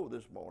 "I'm going to mow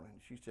this morning."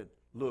 She said,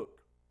 "Look."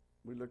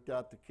 We looked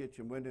out the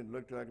kitchen window and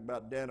looked like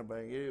about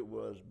Danabang. It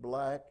was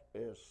black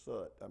as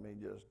soot. I mean,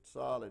 just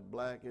solid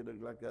black. It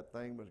looked like that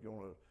thing was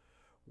going to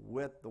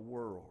wet the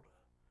world.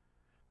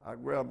 I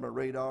grabbed my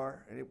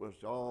radar, and it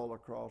was all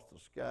across the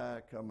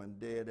sky coming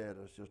dead at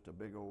us, just a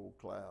big old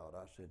cloud.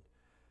 I said,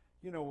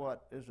 "You know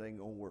what? This ain't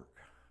going to work."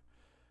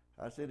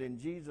 I said, "In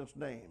Jesus'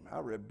 name, I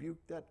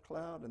rebuke that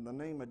cloud in the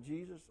name of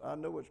Jesus. I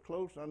know it's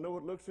close. I know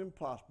it looks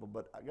impossible,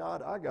 but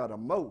God, I got to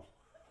mow."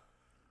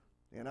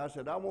 And I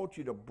said, "I want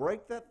you to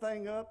break that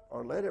thing up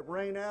or let it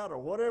rain out or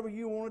whatever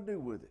you want to do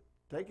with it.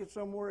 Take it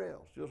somewhere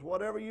else. Just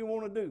whatever you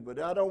want to do, but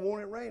I don't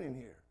want it raining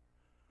here."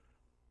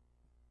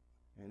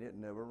 And it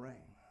never rained.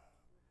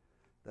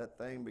 That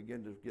thing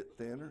began to get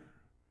thinner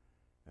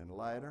and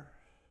lighter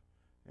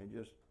and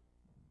just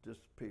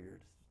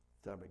disappeared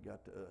by the time it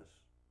got to us.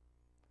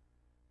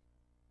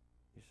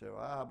 You say,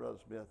 "Well, Brother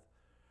Smith,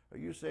 are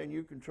you saying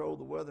you control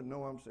the weather?"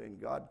 No, I'm saying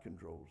God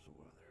controls the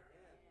weather.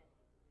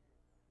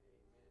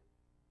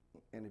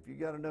 And if you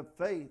got enough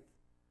faith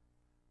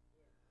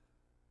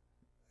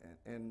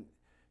and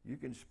you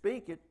can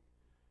speak it,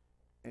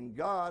 and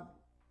God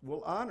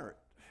will honor it.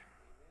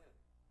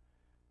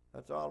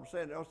 That's all I'm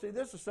saying. Now, see,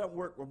 this is something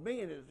worked with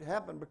me, and it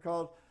happened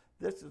because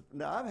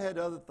now I've had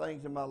other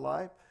things in my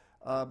life.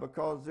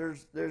 because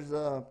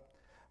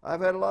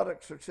I've had a lot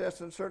of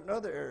success in certain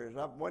other areas.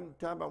 One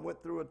time I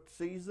went through a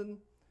season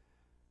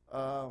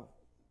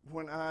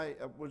when I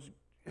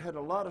had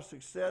a lot of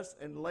success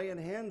in laying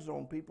hands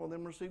on people and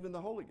them receiving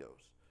the Holy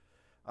Ghost.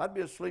 I'd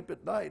be asleep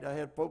at night. I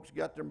had folks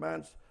got their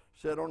minds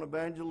set on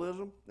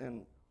evangelism,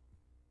 and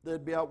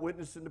they'd be out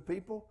witnessing to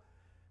people,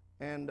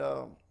 and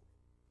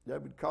they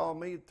would call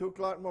me at 2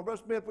 o'clock in the morning.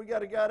 Brother Smith, we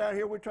got a guy down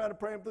here. We're trying to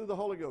pray him through the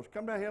Holy Ghost.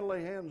 Come down here and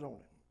lay hands on him.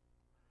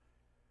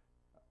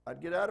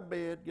 I'd get out of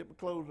bed, get my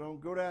clothes on,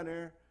 go down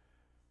there,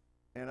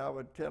 and I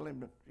would tell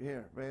him,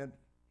 here, man,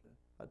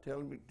 I'd tell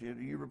him,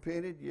 you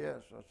repented?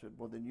 Yes. I said,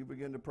 well, then you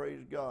begin to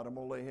praise God. I'm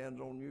going to lay hands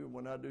on you, and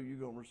when I do, you're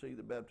going to receive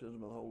the baptism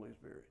of the Holy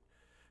Spirit.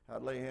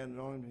 I'd lay hands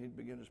on him, and he'd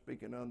begin to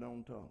speak in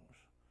unknown tongues.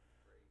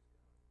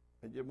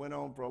 It just went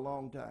on for a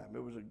long time. It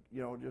was,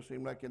 it just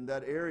seemed like in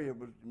that area,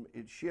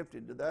 it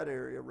shifted to that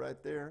area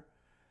right there.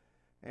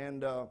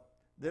 And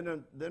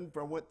then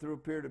I went through a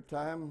period of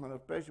time,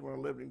 especially when I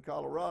lived in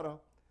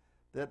Colorado,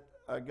 that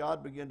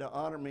God began to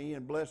honor me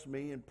and bless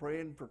me in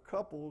praying for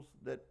couples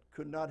that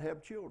could not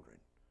have children.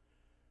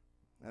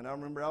 And I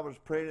remember I was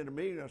praying at a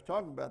meeting. I was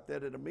talking about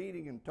that at a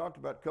meeting and talked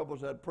about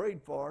couples I'd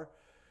prayed for.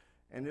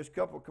 And this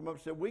couple come up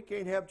and said, we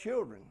can't have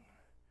children.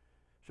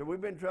 So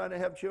we've been trying to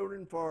have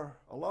children for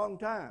a long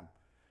time.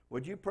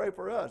 Would you pray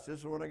for us? This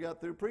is when I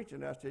got through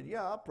preaching. I said,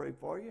 yeah, I'll pray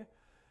for you.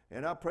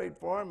 And I prayed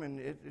for him, and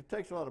it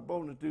takes a lot of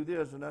boldness to do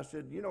this. And I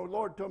said,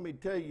 Lord told me to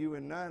tell you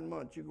in 9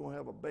 months you're going to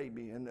have a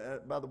baby. And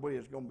by the way,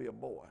 it's going to be a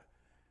boy.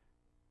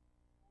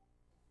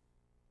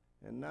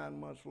 And 9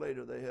 months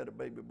later, they had a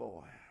baby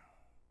boy.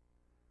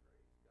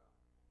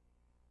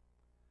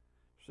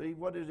 See,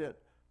 what is it?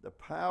 The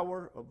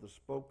power of the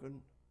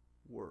spoken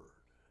word.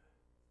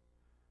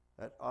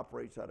 That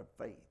operates out of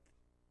faith.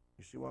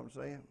 You see what I'm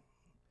saying?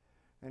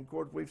 And of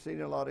course, we've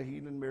seen a lot of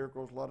healing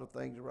miracles, a lot of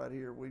things right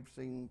here. We've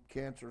seen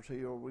cancers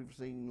healed. We've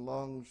seen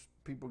lungs,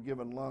 people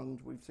given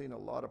lungs. We've seen a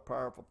lot of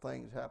powerful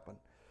things happen.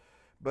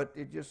 But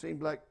it just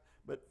seems like,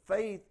 but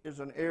faith is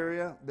an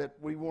area that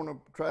we want to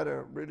try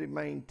to really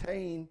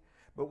maintain,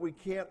 but we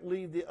can't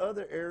leave the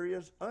other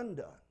areas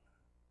undone.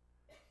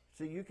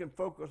 See, you can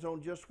focus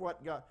on just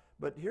what God,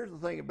 but here's the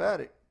thing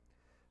about it.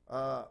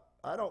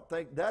 I don't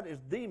think that is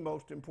the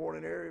most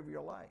important area of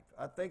your life.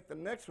 I think the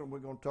next one we're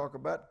going to talk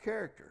about,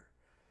 character,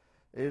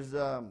 is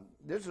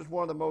this is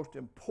one of the most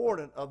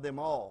important of them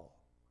all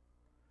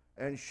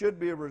and should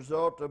be a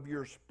result of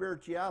your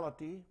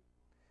spirituality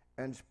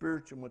and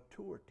spiritual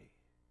maturity,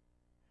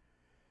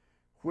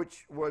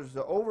 which was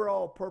the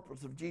overall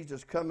purpose of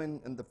Jesus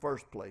coming in the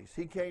first place.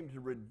 He came to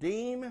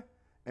redeem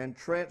and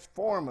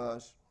transform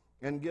us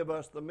and give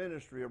us the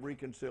ministry of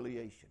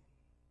reconciliation.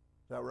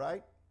 Is that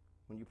right?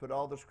 When you put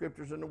all the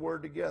scriptures and the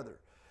word together.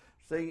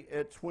 See,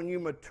 it's when you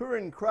mature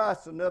in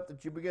Christ enough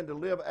that you begin to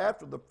live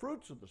after the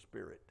fruits of the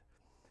Spirit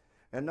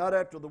and not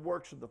after the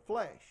works of the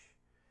flesh.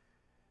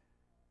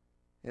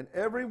 And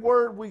every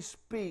word we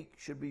speak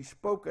should be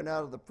spoken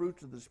out of the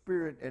fruits of the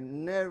Spirit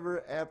and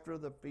never after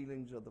the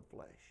feelings of the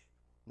flesh.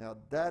 Now,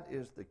 that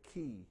is the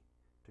key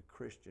to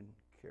Christian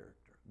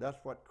character. That's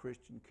what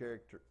Christian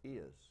character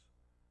is.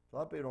 A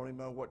lot of people don't even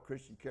know what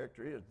Christian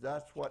character is.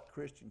 That's what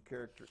Christian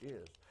character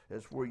is.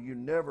 It's where you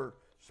never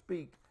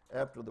speak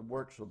after the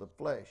works of the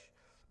flesh,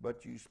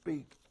 but you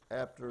speak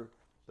after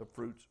the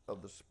fruits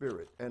of the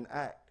Spirit and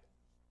act.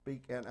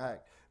 Speak and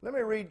act. Let me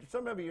read.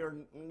 Some of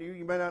you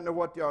may not know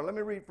what they are. Let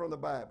me read from the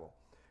Bible.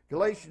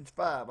 Galatians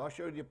 5. I'll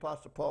show you the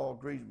Apostle Paul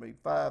agrees with me.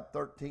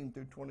 5:13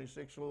 through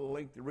 26. A little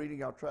lengthy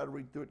reading. I'll try to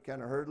read through it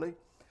kind of hurriedly. It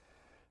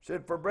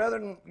said, "For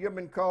brethren, you have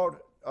been called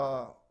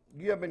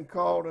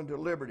unto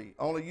liberty.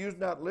 Only use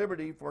not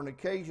liberty for an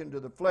occasion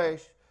to the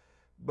flesh,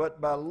 but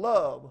by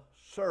love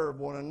serve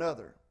one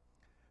another.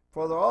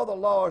 For all the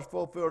law is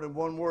fulfilled in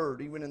one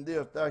word, even in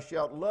this, thou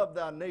shalt love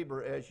thy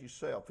neighbor as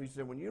yourself." He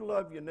said, when you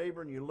love your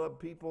neighbor and you love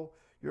people,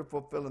 you're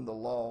fulfilling the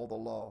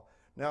law.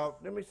 Now,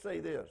 let me say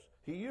this.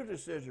 He usually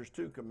says there's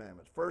 2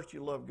 commandments. First,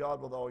 you love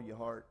God with all your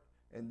heart,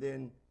 and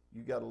then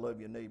you got to love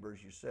your neighbor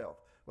as yourself.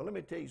 Well, let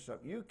me tell you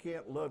something. You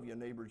can't love your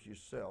neighbor as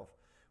yourself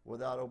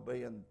without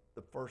obeying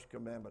the first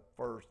commandment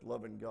first,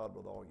 loving God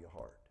with all your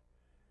heart.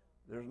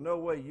 There's no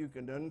way you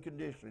can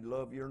unconditionally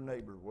love your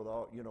neighbor with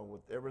all,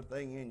 with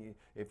everything in you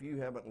if you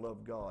haven't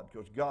loved God,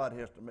 because God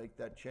has to make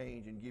that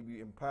change and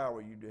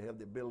empower you to have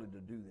the ability to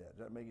do that. Does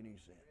that make any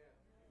sense?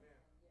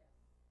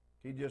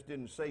 He just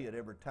didn't say it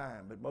every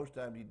time, but most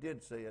times he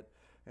did say it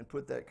and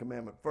put that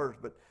commandment first.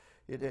 But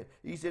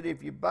he said,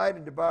 if you bite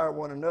and devour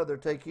one another,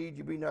 take heed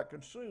you be not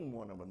consumed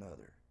one of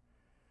another.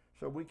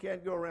 So we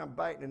can't go around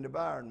biting and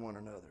devouring one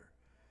another.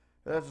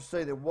 That's to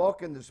say that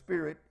walk in the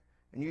Spirit,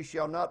 and you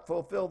shall not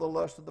fulfill the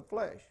lust of the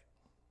flesh.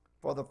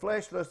 For the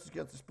flesh lusts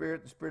against the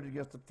Spirit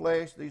against the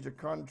flesh. These are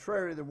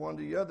contrary the one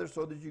to the other,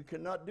 so that you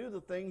cannot do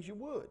the things you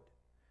would.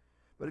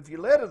 But if you're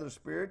led of the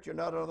Spirit, you're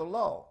not under the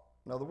law.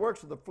 Now the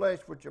works of the flesh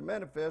which are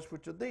manifest,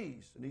 which are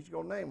these, and he's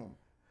going to name them: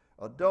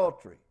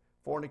 adultery,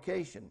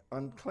 fornication,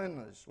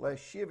 uncleanness,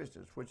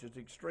 lasciviousness, which is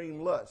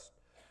extreme lust,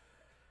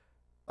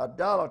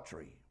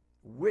 idolatry,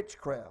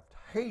 witchcraft,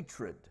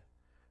 hatred,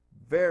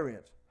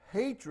 variance,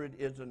 Hatred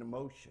is an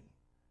emotion.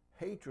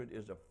 Hatred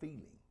is a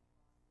feeling.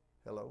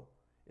 Hello?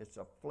 It's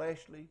a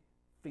fleshly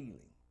feeling.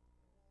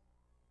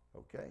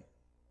 Okay?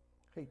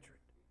 Hatred.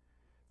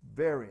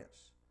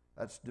 Variance.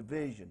 That's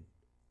division.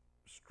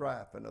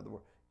 Strife, in other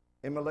words.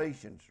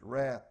 Emulations,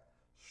 wrath,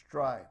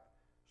 strife,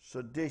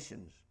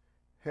 seditions,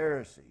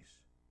 heresies,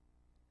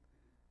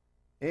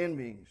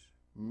 envyings,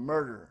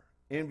 murder,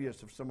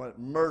 envious of someone,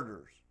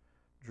 murders,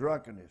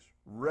 drunkenness,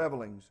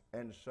 revelings,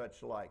 and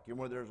such like.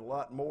 And there's a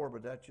lot more,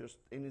 but that's just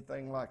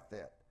anything like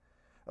that.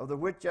 Of the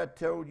which I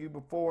told you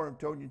before, and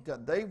told you,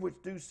 they which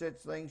do such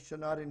things shall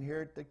not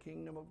inherit the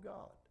kingdom of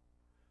God.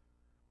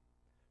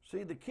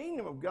 See, the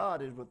kingdom of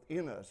God is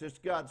within us. It's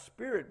God's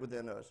Spirit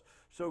within us.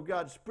 So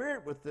God's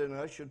Spirit within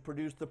us should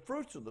produce the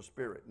fruits of the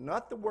Spirit,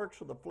 not the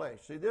works of the flesh.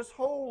 See, this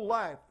whole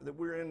life that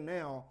we're in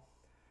now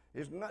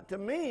is not, to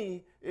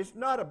me, it's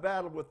not a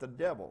battle with the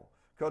devil.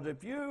 Because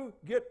if you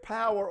get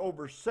power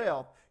over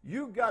self,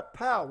 you got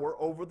power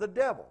over the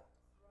devil.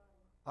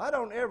 I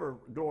don't ever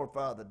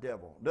glorify the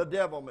devil. The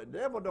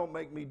devil don't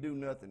make me do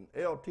nothing.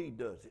 LT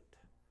does it.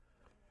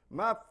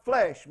 My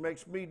flesh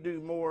makes me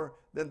do more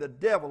than the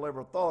devil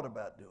ever thought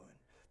about doing.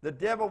 The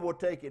devil will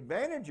take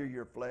advantage of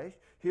your flesh.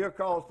 He'll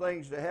cause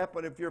things to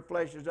happen if your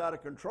flesh is out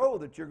of control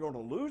that you're going to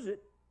lose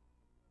it.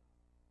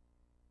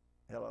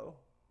 Hello?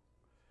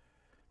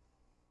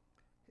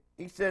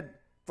 He said,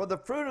 for the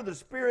fruit of the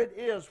Spirit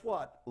is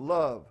what?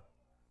 Love,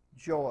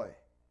 joy,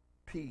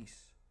 peace,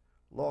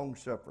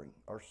 long-suffering,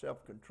 or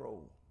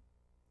self-control.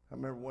 I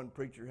remember one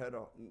preacher had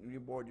a new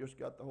boy just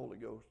got the Holy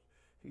Ghost.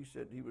 He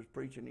said, he was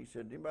preaching, he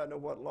said, anybody know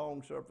what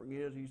long-suffering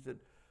is? He said,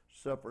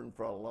 suffering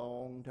for a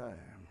long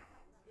time.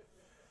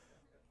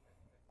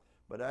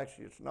 But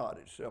actually it's not,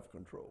 it's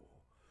self-control.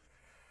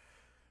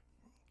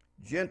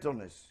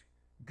 Gentleness,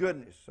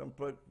 goodness. Some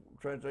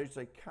translations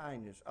say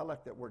kindness. I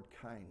like that word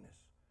kindness.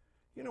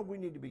 You know, we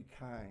need to be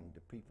kind to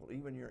people,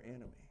 even your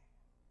enemy.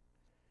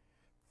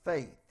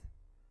 Faith,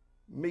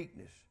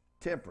 meekness,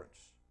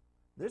 temperance.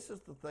 This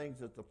is the things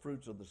that the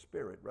fruits of the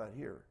Spirit right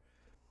here.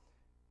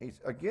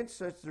 Against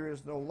such there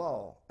is no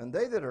law. And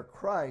they that are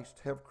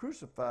Christ have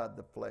crucified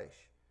the flesh.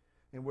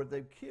 And where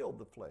they've killed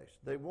the flesh,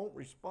 they won't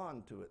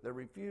respond to it. They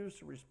refuse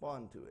to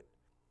respond to it.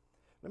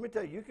 Let me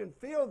tell you, you can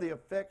feel the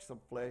effects of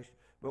flesh,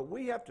 but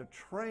we have to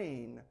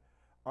train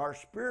our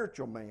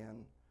spiritual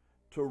man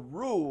to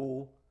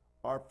rule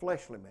our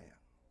fleshly man.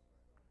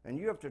 And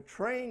you have to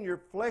train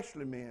your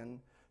fleshly man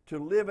to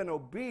live in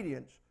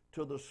obedience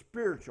to the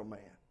spiritual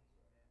man.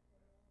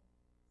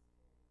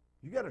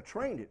 You got to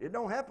train it. It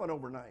don't happen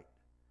overnight.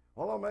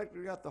 Well, I'm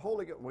actually got the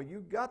Holy Ghost. Well,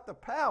 you got the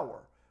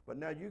power, but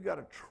now you got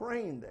to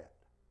train that.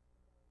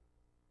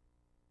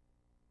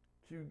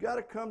 So you've got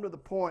to come to the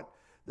point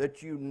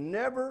that you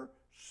never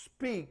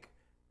speak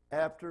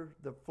after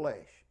the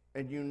flesh,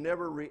 and you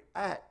never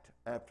react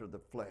after the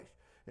flesh.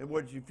 In other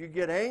words, if you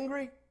get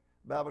angry,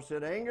 the Bible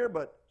said anger,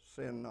 but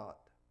sin not.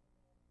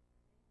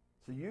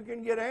 So you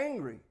can get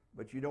angry,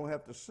 but you don't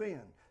have to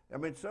sin. I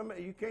mean,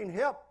 you can't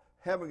help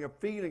having a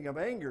feeling of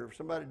anger if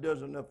somebody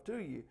does enough to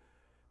you,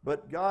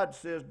 but God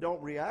says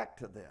don't react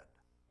to that.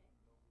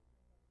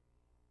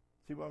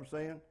 See what I'm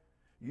saying?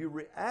 You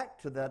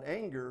react to that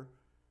anger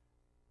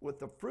with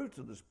the fruits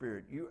of the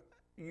Spirit.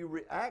 You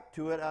react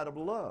to it out of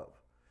love.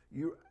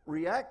 You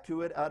react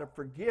to it out of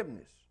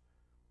forgiveness.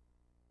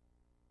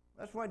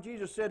 That's why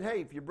Jesus said,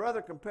 hey, if your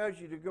brother compels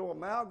you to go a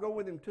mile, go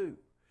with him too.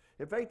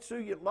 If they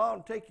sue you at law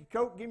and take your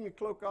coat, give him your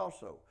cloak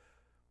also.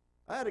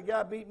 I had a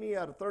guy beat me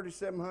out of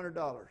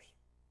 $3,700.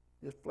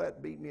 Just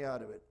flat beat me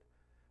out of it.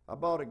 I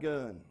bought a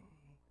gun,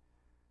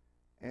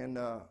 and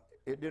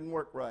it didn't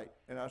work right.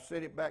 And I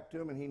sent it back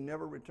to him, and he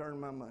never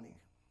returned my money.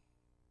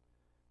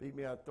 Beat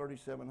me out of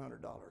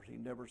 $3,700. He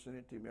never sent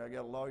it to me. I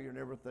got a lawyer and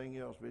everything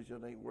else, but it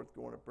just ain't worth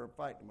going up there and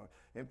fighting him.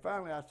 And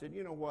finally I said,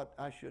 you know what?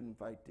 I shouldn't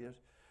fight this.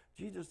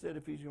 Jesus said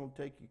if he's going to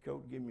take your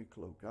coat, give him your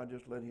cloak. I'll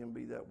just let him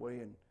be that way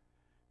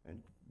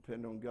and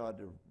depend on God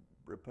to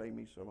repay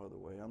me some other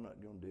way. I'm not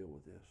going to deal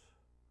with this.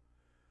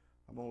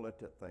 I'm going to let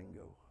that thing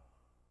go.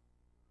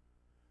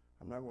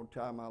 I'm not going to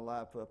tie my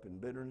life up in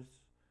bitterness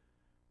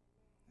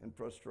and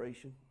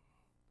frustration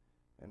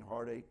and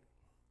heartache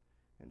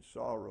and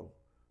sorrow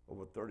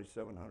over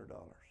 $3,700.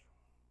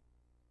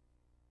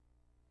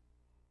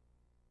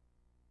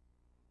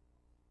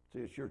 See,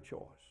 it's your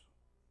choice.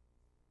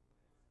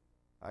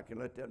 I can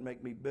let that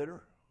make me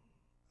bitter.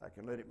 I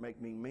can let it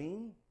make me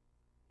mean.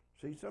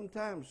 See,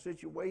 sometimes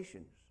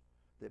situations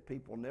that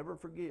people never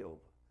forgive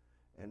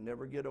and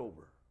never get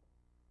over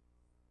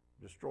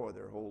destroy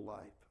their whole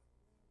life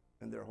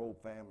and their whole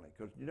family.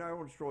 Because you know, I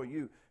want to destroy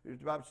you. The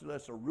Bible says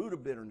that's a root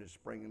of bitterness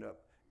springing up,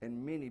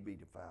 and many be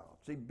defiled.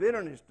 See,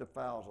 bitterness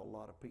defiles a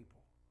lot of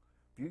people.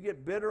 If you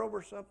get bitter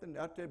over something,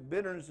 I tell you,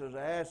 bitterness is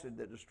acid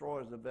that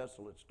destroys the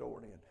vessel it's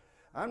stored in.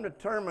 I'm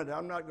determined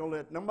I'm not going to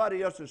let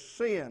nobody else's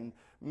sin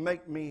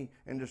make me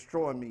and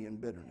destroy me in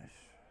bitterness.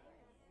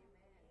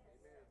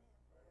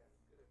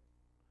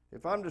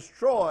 If I'm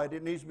destroyed,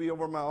 it needs to be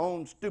over my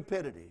own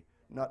stupidity,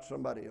 not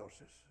somebody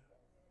else's.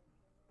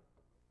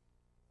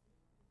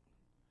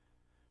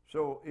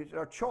 So it's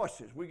our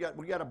choices. We got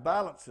to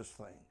balance this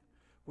thing.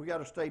 We got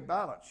to stay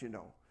balanced, you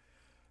know.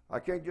 I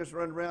can't just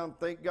run around and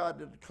thank God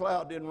that the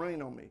cloud didn't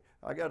rain on me.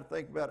 I got to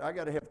think about it. I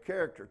got to have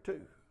character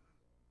too.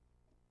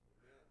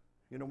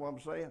 You know what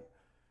I'm saying?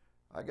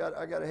 I got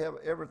to have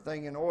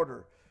everything in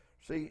order.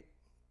 See,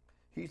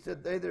 he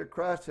said, they that are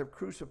Christ have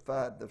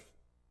crucified the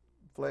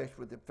flesh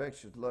with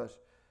affections, lust.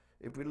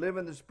 If we live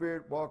in the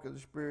Spirit, walk in the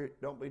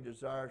Spirit, don't be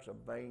desirous of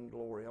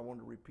vainglory. I want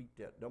to repeat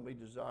that. Don't be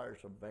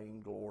desirous of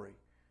vainglory.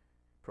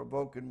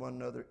 Provoking one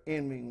another,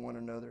 envying one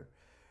another.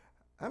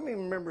 I mean,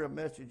 remember a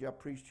message I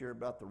preached here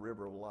about the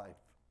river of life.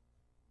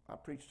 I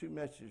preached 2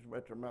 messages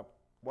after my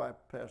wife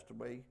passed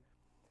away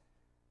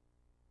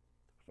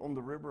on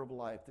the river of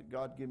life, that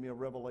God gave me a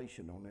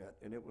revelation on that.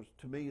 And it was,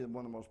 to me,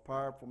 one of the most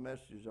powerful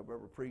messages I've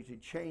ever preached.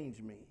 It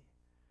changed me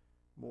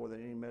more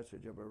than any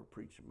message I've ever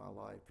preached in my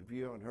life. If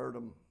you haven't heard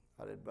them,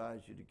 I'd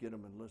advise you to get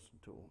them and listen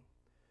to them,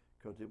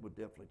 because it would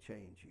definitely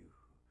change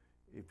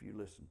you if you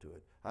listen to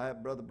it. I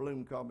had Brother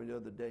Bloom call me the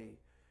other day,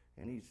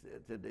 and he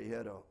said they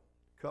had a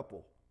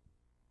couple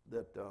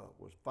that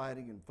was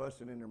fighting and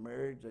fussing in their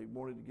marriage. They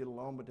wanted to get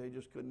along, but they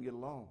just couldn't get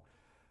along.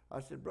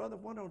 I said, brother,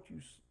 why don't you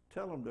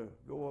tell them to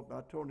go up?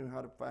 I told him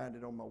how to find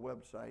it on my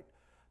website.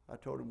 I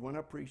told him when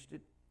I preached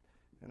it,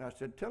 and I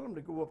said, tell them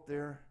to go up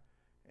there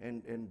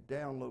and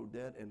download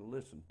that and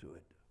listen to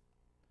it.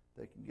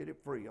 They can get it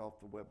free off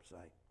the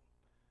website.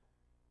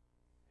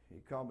 He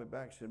called me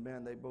back and said,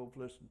 man, they both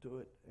listened to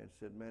it, and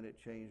said, man, it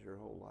changed their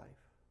whole life.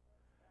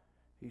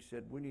 He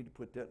said, we need to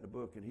put that in a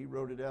book, and he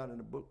wrote it out in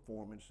a book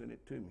form and sent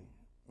it to me.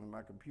 On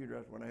my computer,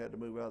 that's when I had to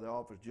move out of the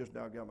office. Just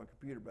now got my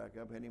computer back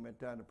up. I hadn't even had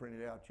time to print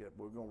it out yet,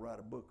 but we're going to write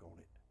a book on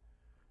it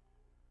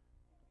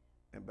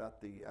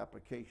about the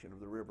application of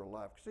the river of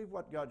life. See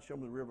what God showed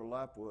me the river of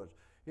life was.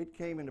 It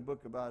came in the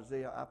book of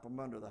Isaiah, up from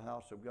under the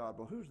house of God.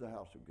 Well, who's the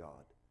house of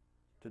God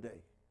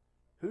today?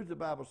 Who's the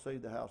Bible say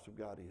the house of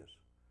God is?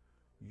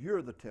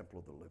 You're the temple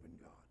of the living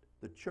God.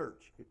 The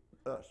church,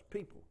 us,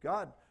 people.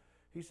 God,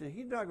 he said,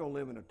 he's not going to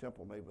live in a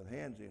temple made with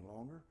hands any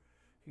longer.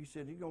 He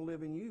said, he's going to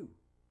live in you.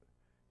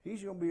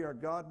 He's going to be our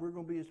God. We're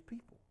going to be his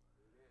people.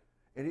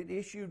 And it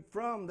issued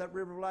from that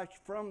river of life,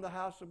 from the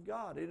house of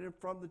God, and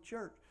from the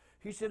church.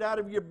 He said, out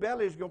of your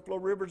belly is going to flow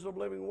rivers of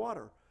living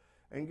water.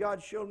 And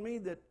God showed me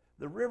that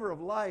the river of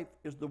life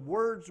is the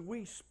words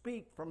we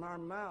speak from our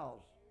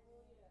mouths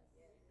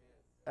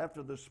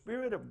after the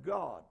Spirit of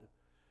God.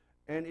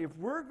 And if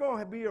we're going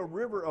to be a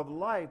river of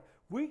life,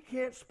 we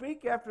can't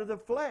speak after the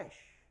flesh.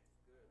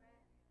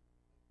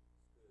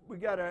 We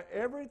got to,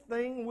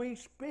 everything we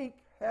speak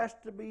has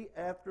to be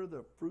after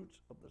the fruits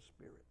of the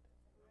Spirit.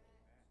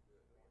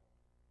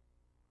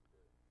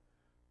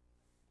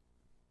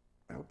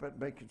 I hope that's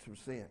making some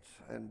sense.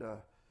 And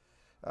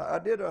I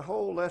did a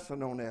whole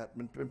lesson on that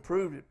and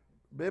proved it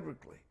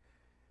biblically.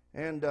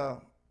 And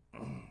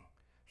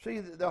see,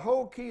 the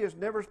whole key is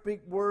never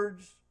speak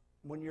words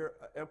when you're,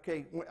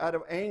 out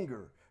of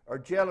anger or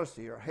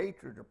jealousy or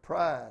hatred or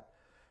pride.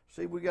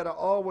 See, we got to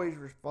always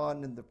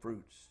respond in the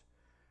fruits.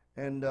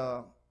 And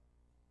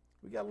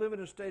we got to live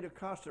in a state of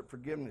constant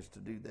forgiveness to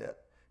do that,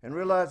 and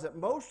realize that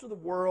most of the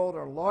world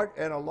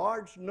and a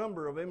large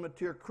number of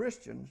immature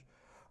Christians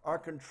are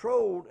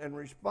controlled and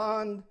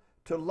respond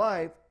to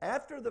life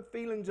after the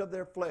feelings of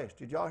their flesh.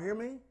 Did y'all hear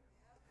me?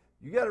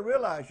 You got to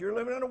realize you're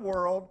living in a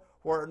world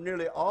where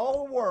nearly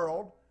all the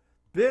world,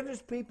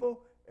 business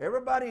people,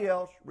 everybody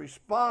else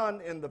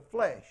respond in the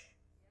flesh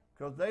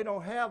because they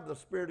don't have the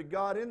Spirit of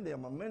God in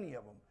them, or many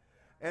of them.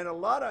 And a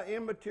lot of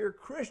immature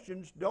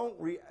Christians don't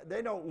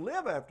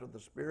live after the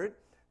Spirit.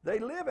 They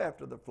live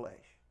after the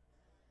flesh.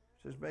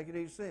 Does this make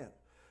any sense?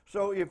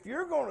 So if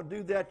you're going to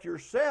do that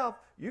yourself,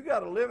 you got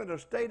to live in a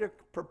state of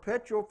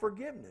perpetual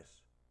forgiveness.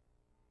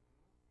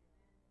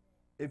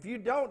 If you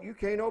don't, you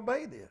can't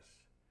obey this.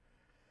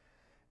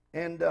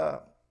 And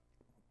now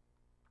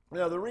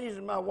the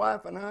reason my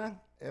wife and I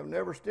have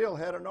never still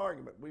had an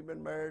argument, we've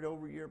been married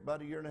over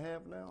about a year and a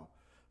half now,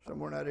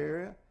 somewhere in that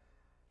area.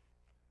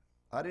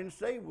 I didn't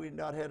say we'd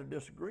not had a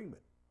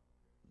disagreement.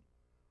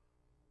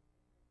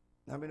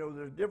 I mean,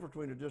 there's a difference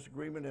between a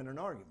disagreement and an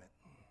argument.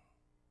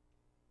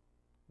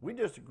 We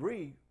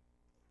disagree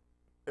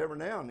every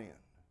now and then,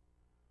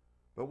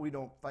 but we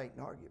don't fight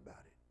and argue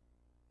about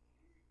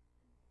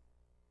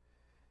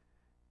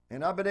it.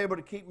 And I've been able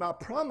to keep my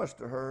promise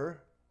to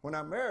her when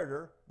I married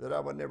her that I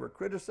would never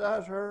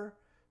criticize her,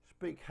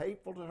 speak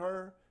hateful to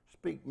her,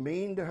 speak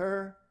mean to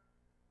her.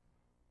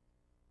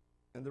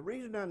 And the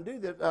reason I do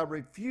that, I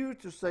refuse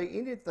to say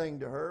anything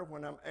to her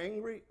when I'm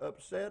angry,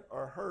 upset,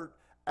 or hurt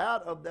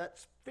out of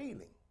that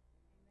feeling.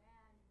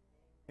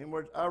 In other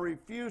words, I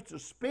refuse to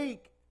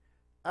speak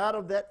out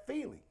of that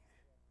feeling.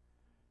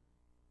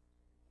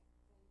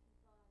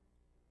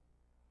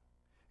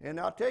 And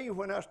I'll tell you,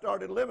 when I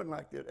started living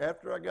like that,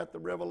 after I got the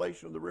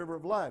revelation of the river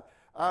of life,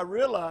 I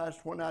realized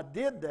when I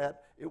did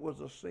that, it was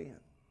a sin.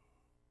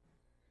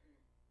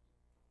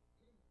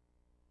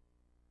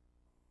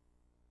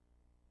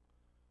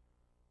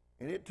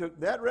 And it took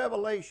that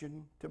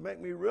revelation to make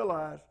me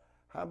realize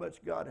how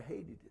much God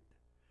hated it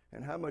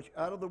and how much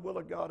out of the will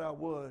of God I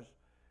was,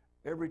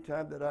 every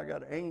time that I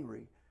got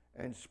angry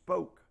and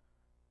spoke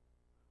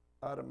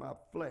out of my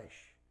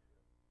flesh.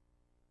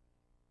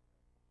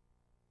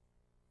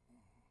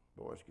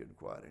 Boy, it's getting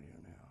quiet in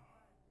here now.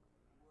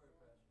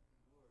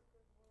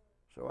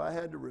 So I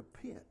had to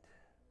repent.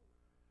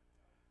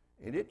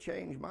 And it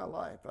changed my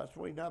life. That's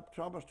when I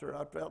promised her,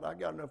 I felt I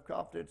got enough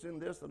confidence in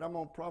this that I'm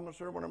going to promise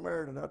her when I'm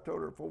married. And I told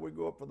her before we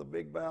go up for the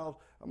big vows,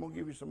 I'm going to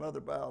give you some other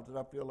vows that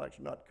I feel like's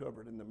not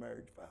covered in the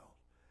marriage vows.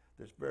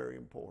 That's very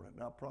important.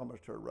 And I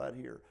promised her right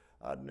here,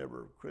 I'd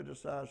never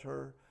criticize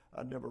her.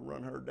 I'd never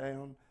run her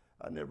down.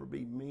 I'd never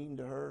be mean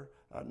to her.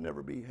 I'd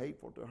never be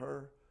hateful to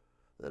her.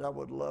 That I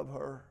would love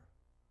her.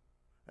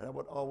 And I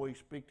would always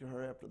speak to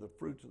her after the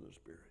fruits of the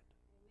Spirit.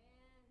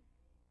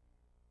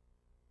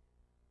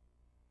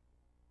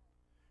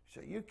 So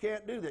you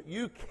can't do that.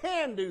 You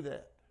can do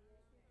that.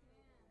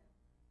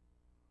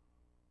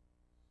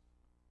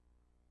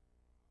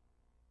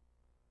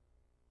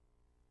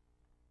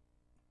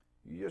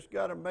 You just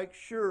got to make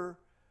sure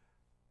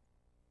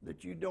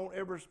that you don't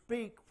ever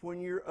speak when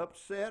you're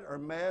upset or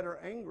mad or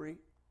angry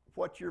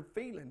what you're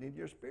feeling in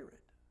your spirit.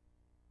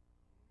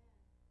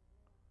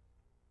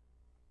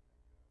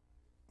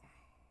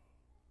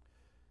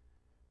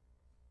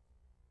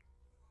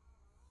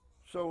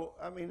 So,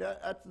 I mean,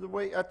 that's the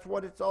way, that's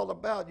what it's all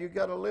about. You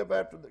got to live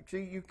after the,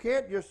 see, you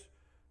can't just,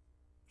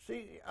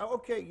 see,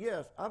 okay,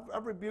 yes,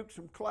 I've rebuked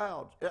some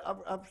clouds.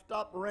 I've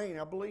stopped rain.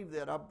 I believe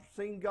that. I've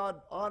seen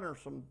God honor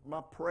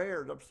my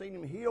prayers. I've seen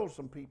him heal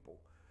some people.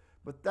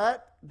 But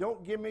that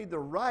don't give me the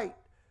right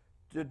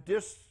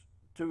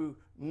to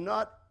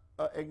not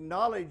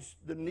acknowledge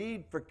the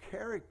need for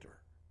character.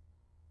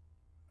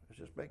 Does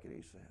this make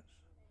any sense?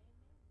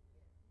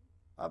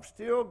 I've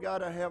still got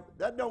to have,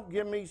 that don't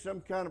give me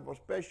some kind of a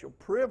special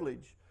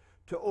privilege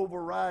to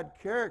override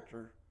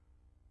character.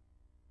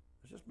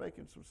 It's just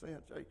making some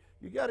sense. Hey,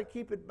 you got to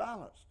keep it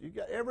balanced. You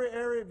got every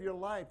area of your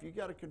life, you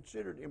got to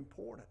consider it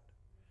important.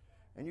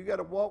 And you got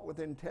to walk with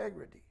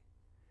integrity.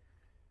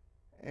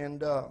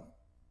 And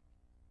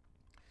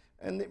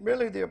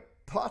really the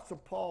Apostle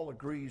Paul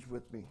agrees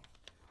with me.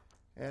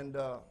 And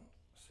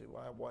see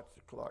why I watch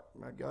the clock.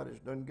 My God,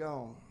 it's done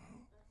gone.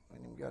 I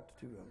ain't even got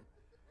the two of them.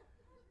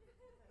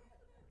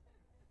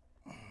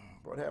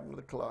 What happened to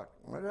the clock?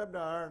 What happened to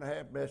the hour and a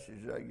half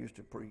message I used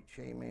to preach?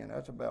 Amen.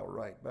 That's about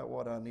right, about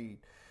what I need.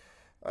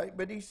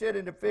 But he said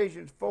in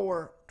Ephesians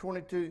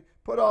 4:22,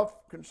 put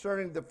off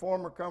concerning the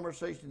former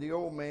conversation the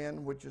old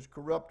man, which is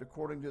corrupt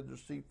according to the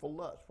deceitful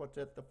lust. What's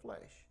that? The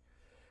flesh.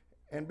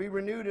 And be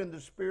renewed in the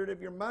spirit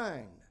of your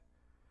mind.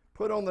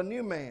 Put on the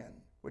new man,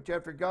 which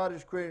after God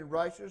has created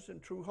righteousness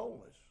and true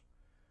wholeness.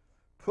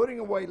 Putting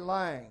away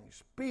lying.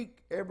 Speak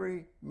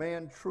every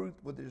man truth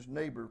with his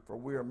neighbor, for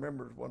we are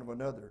members one of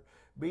another.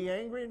 Be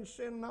angry and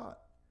sin not.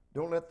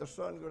 Don't let the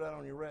sun go down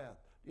on your wrath.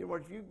 You know,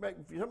 if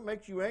something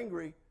makes you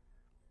angry,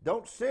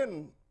 don't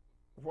sin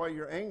while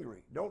you're angry.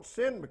 Don't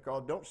sin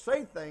don't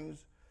say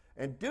things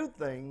and do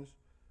things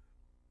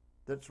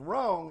that's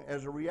wrong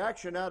as a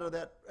reaction out of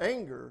that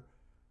anger.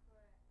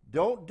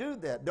 Don't do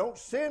that. Don't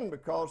sin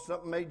because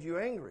something made you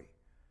angry.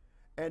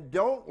 And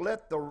don't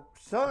let the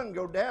sun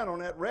go down on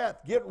that wrath.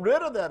 Get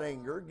rid of that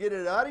anger. Get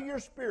it out of your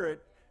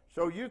spirit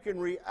so you can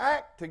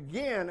react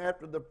again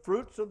after the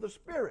fruits of the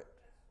Spirit.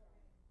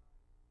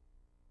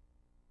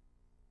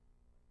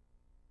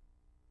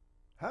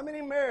 How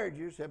many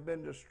marriages have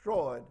been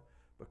destroyed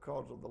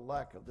because of the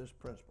lack of this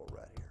principle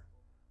right here?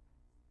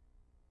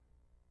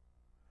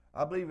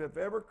 I believe if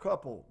every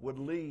couple would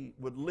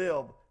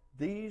live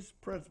these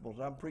principles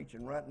I'm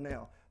preaching right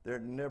now,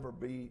 there'd never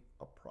be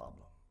a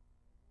problem.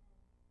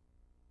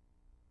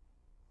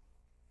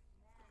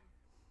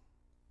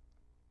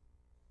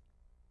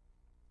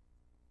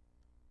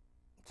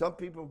 Some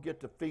people get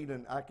the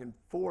feeling I can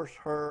force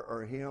her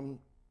or him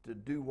to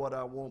do what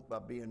I want by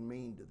being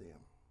mean to them.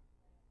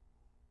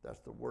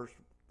 That's the worst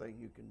thing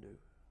you can do.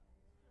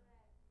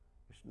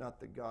 It's not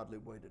the godly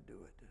way to do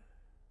it.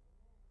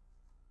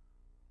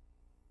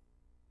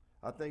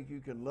 I think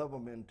you can love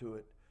them into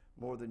it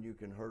more than you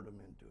can hurt them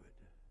into it.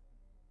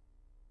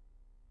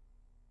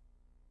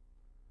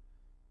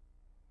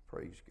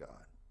 Praise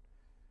God.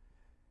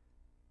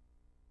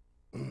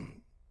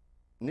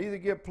 Neither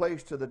give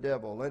place to the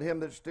devil. Let him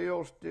that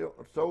steals,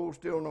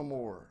 steal no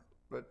more.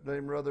 But let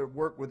him rather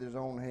work with his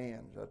own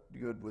hands. That's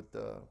good with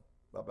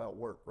about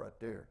work right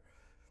there.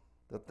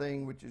 The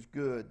thing which is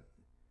good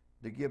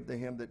to give to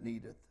him that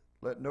needeth.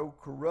 Let no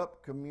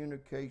corrupt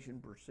communication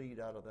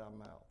proceed out of thy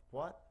mouth.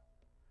 What?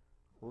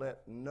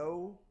 Let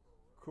no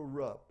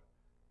corrupt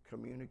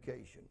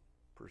communication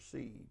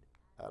proceed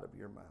out of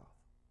your mouth.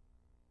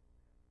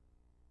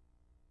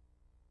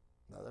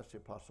 Now that's the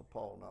Apostle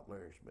Paul, not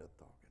Larry Smith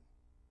talking.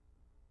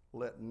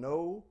 Let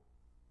no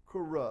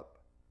corrupt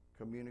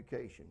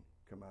communication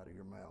come out of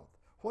your mouth.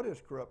 What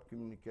is corrupt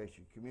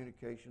communication?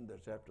 Communication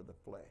that's after the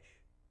flesh.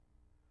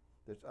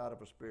 That's out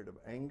of a spirit of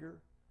anger,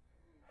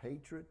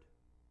 hatred,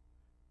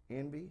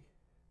 envy,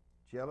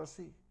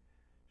 jealousy,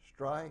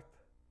 strife,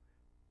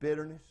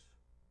 bitterness.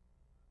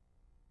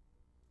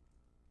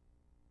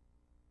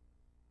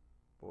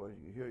 Boy,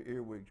 you hear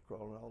earwigs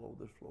crawling all over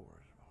this floor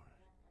this morning.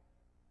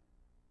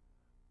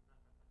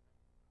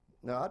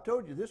 Now, I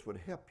told you this would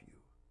help you.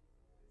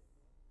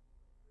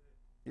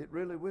 It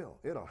really will.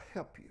 It'll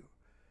help you.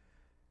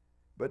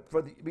 But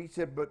he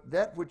said, but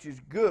that which is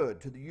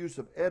good to the use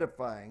of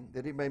edifying,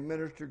 that he may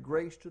minister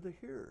grace to the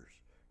hearers.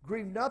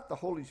 Grieve not the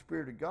Holy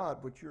Spirit of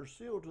God, which you're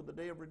sealed to the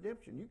day of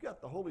redemption. You got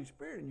the Holy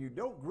Spirit and you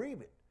don't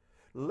grieve it.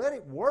 Let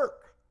it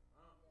work.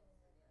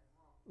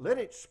 Let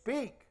it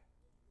speak.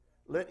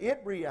 Let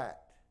it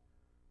react.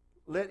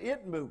 Let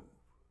it move.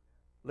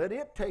 Let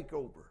it take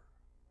over.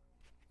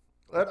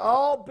 Let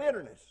all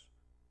bitterness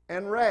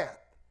and wrath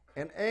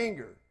and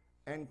anger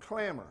and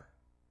clamor.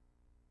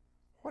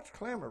 What's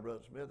clamor,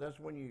 Brother Smith? That's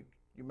when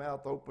your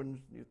mouth opens,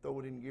 you throw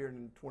it in gear,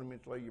 and 20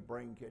 minutes later your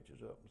brain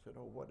catches up and said,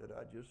 oh, what did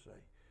I just say?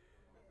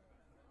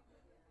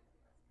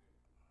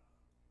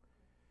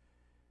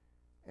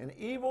 And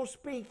evil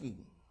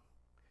speaking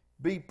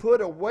be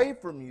put away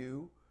from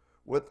you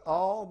with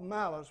all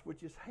malice,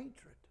 which is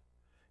hatred.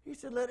 He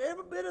said, let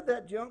every bit of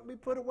that junk be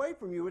put away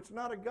from you. It's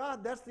not a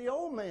God. That's the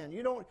old man.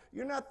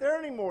 You're not there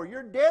anymore.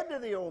 You're dead to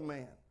the old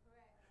man.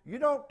 You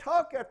don't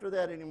talk after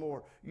that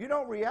anymore. You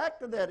don't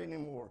react to that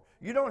anymore.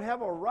 You don't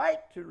have a right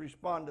to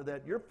respond to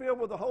that. You're filled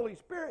with the Holy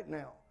Spirit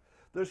now.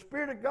 The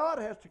Spirit of God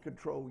has to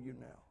control you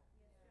now.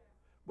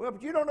 Well,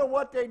 but you don't know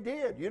what they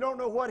did. You don't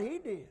know what he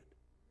did.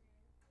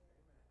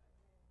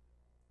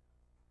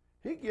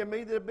 He gave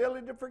me the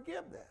ability to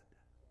forgive that.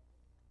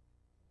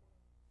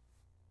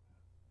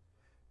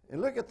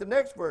 And look at the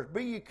next verse.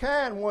 Be ye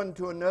kind one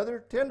to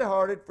another,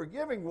 tenderhearted,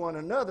 forgiving one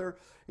another,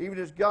 even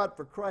as God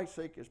for Christ's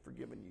sake has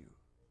forgiven you.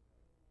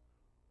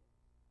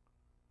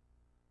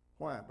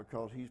 Why?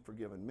 Because he's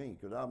forgiven me,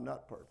 because I'm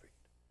not perfect.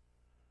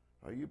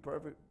 Are you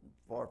perfect?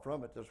 Far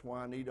from it. That's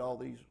why I need all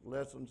these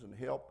lessons and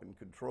help and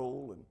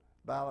control and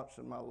balance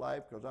in my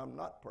life, because I'm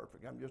not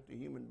perfect. I'm just a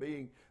human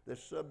being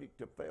that's subject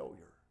to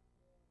failure.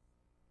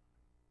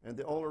 And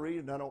the only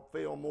reason I don't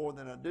fail more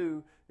than I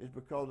do is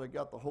because I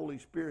got the Holy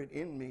Spirit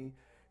in me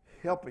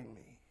helping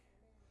me.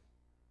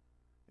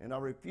 And I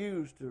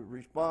refuse to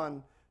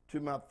respond to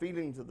my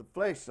feelings of the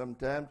flesh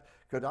sometimes,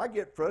 because I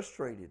get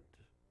frustrated.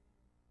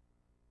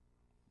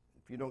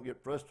 If you don't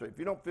get frustrated, if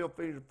you don't feel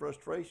feelings of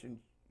frustration,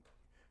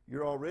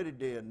 you're already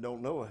dead and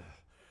don't know it.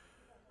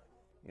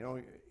 You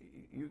know,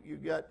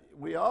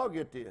 we all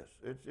get this.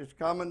 It's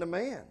common to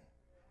man.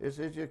 It's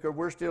because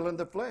we're still in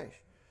the flesh.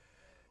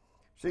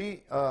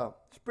 See,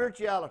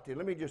 spirituality,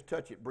 let me just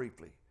touch it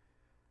briefly.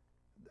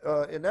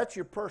 And that's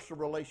your personal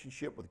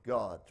relationship with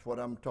God. That's what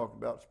I'm talking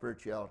about,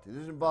 spirituality.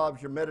 This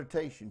involves your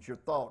meditations, your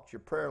thoughts,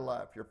 your prayer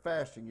life, your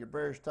fasting, your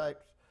various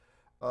types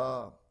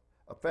of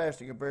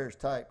fasting of various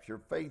types, your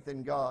faith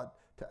in God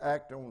to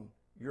act on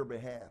your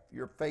behalf,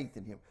 your faith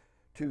in him,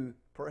 to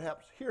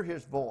perhaps hear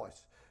his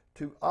voice,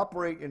 to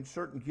operate in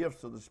certain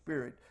gifts of the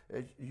Spirit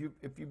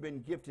if you've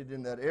been gifted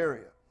in that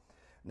area.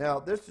 Now,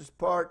 this is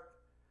part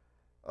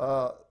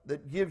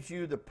that gives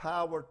you the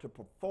power to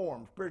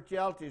perform.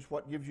 Spirituality is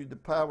what gives you the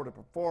power to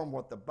perform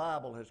what the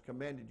Bible has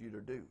commanded you to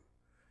do.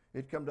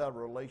 It comes out of a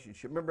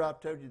relationship. Remember, I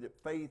told you that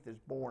faith is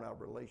born out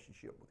of a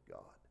relationship with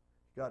God.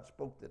 God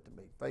spoke that to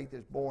me. Faith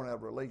is born out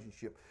of a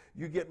relationship.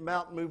 You get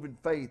mountain-moving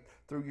faith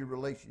through your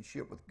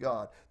relationship with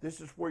God.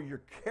 This is where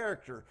your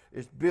character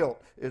is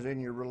built, is in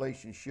your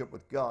relationship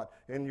with God.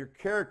 And your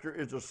character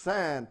is a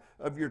sign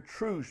of your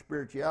true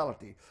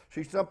spirituality.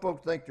 See, some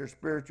folks think they're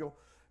spiritual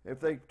if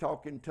they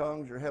talk in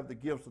tongues or have the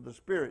gifts of the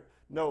Spirit.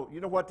 No, you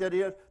know what that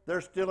is?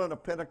 They're still in a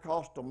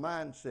Pentecostal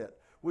mindset.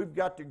 We've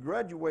got to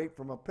graduate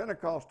from a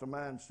Pentecostal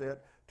mindset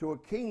to a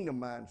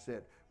kingdom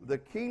mindset. The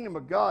kingdom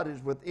of God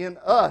is within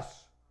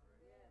us.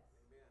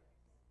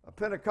 A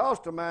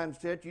Pentecostal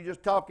mindset, you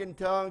just talk in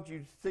tongues,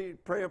 you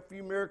pray a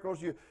few miracles,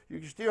 you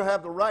still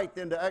have the right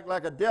then to act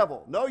like a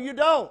devil. No, you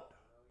don't.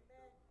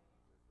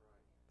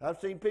 I've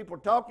seen people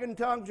talk in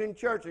tongues in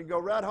church and go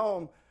right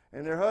home,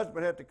 and their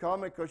husband had to call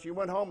me because she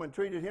went home and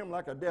treated him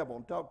like a devil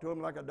and talked to him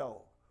like a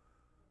dog.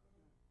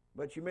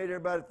 But she made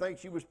everybody think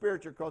she was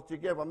spiritual because she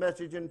gave a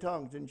message in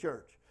tongues in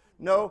church.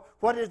 No,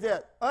 what is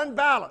that?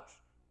 Unbalanced.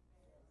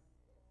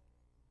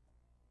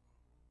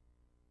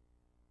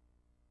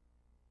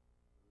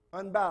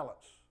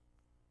 Unbalanced.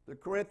 The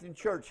Corinthian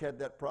church had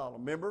that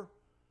problem, remember?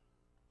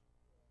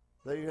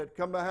 They had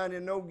come behind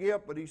in no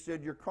gift, but he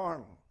said, you're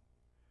carnal.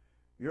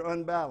 You're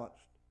unbalanced.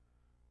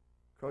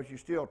 Because you're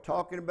still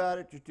talking about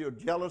it, you're still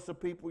jealous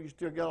of people, you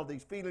still got all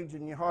these feelings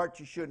in your heart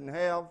you shouldn't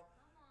have.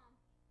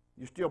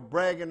 You're still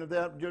bragging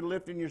about it, you're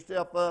lifting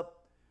yourself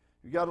up.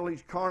 You got all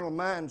these carnal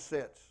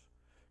mindsets.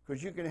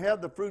 Because you can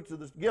have the fruits of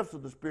the gifts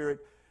of the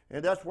Spirit,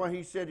 and that's why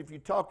he said, if you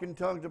talk in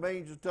tongues of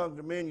angels, tongues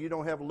of men, you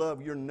don't have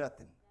love, you're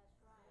nothing.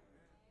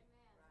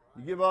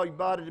 You give all your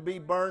body to be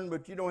burned,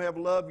 but you don't have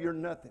love, you're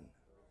nothing.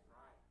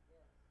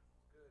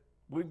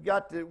 He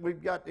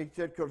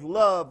said, because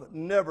love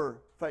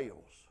never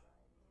fails.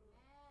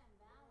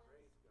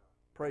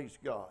 Praise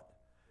God.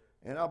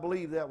 And I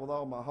believe that with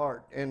all my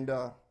heart. And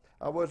I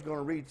was going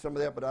to read some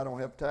of that, but I don't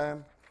have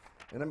time.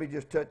 And let me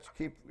just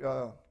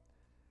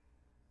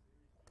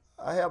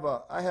I have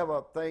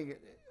a thing.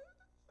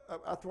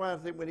 that's why I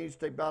think we need to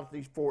stay balanced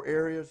these 4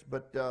 areas.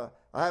 But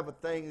I have a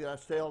thing that I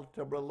tell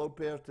Brother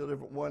Lopez, to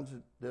different ones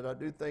that I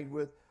do things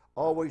with.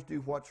 Always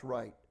do what's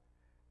right,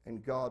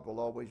 and God will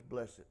always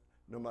bless it,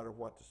 no matter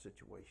what the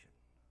situation.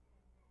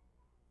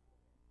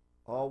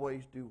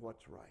 Always do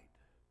what's right.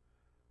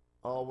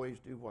 Always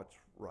do what's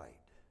right,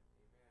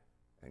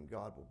 and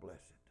God will bless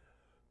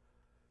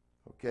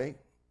it. Okay?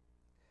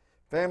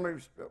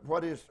 Family,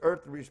 what is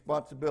earthly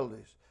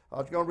responsibilities? I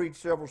was going to read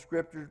several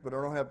scriptures, but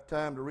I don't have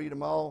time to read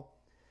them all.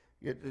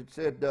 It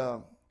said,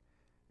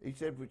 he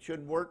said we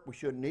shouldn't work, we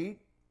shouldn't eat.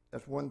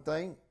 That's one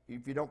thing.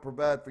 If you don't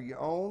provide for your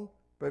own,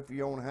 pay for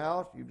your own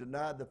house, you've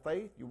denied the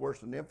faith, you're worse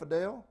than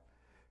infidel.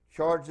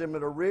 Charge them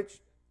that are rich,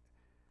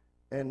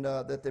 and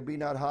that they be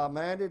not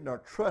high-minded, nor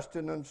trust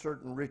in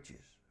uncertain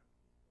riches.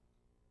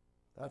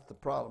 That's the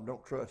problem.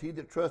 Don't trust. He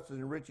that trusteth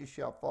in riches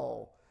shall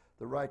fall.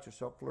 The righteous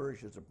shall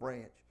flourish as a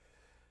branch.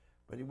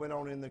 But he went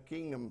on in the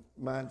kingdom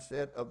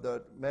mindset of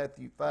the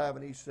Matthew 5,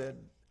 and he said,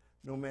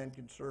 no man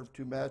can serve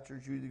 2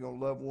 masters. You're either going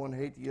to love one,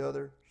 hate the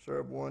other,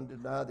 serve one,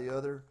 deny the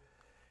other.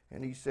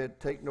 And he said,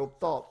 take no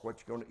thought what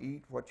you're going to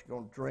eat, what you're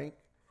going to drink.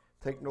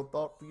 Take no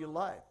thought for your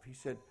life. He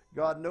said,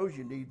 God knows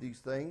you need these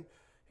things.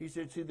 He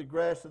said, see the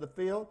grass of the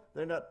field?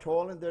 They're not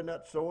toiling, they're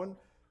not sowing.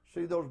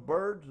 See those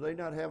birds? They're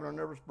not having a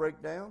nervous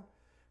breakdown.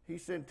 He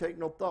said, take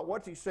no thought.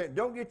 What's he saying?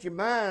 Don't get your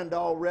mind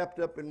all wrapped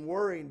up in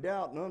worry and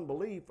doubt and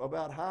unbelief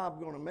about how I'm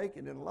going to make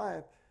it in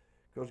life,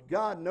 because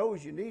God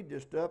knows you need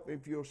this stuff.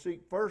 If you'll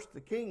seek first the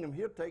kingdom,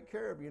 he'll take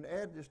care of you and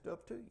add this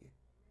stuff to you.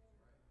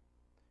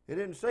 It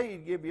didn't say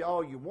he'd give you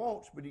all your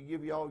wants, but he'd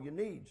give you all your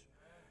needs.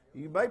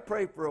 You may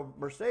pray for a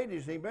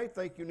Mercedes, he may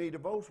think you need a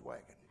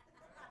Volkswagen.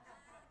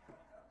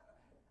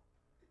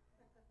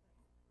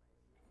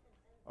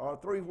 Or a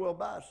 3-wheel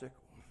bicycle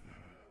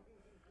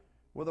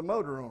with a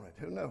motor on it,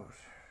 who knows?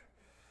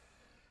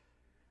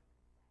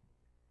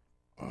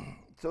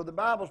 So the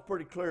Bible's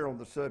pretty clear on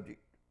the subject.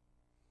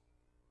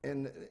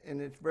 And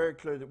it's very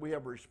clear that we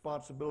have a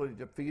responsibility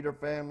to feed our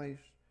families,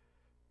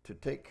 to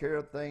take care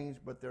of things,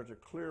 but there's a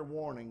clear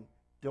warning.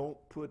 Don't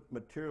put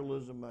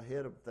materialism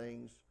ahead of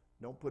things.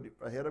 Don't put it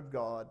ahead of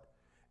God.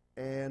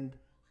 And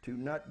to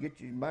not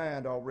get your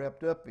mind all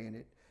wrapped up in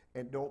it.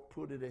 And don't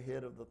put it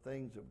ahead of the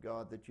things of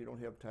God, that you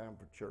don't have time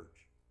for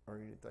church or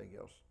anything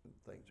else in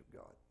the things of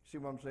God. See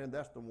what I'm saying?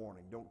 That's the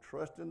warning. Don't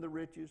trust in the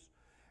riches,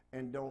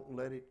 and don't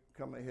let it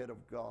come ahead of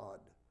God.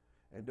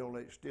 And don't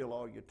let it steal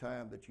all your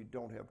time that you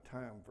don't have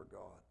time for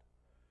God.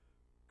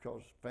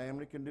 Because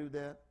family can do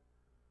that.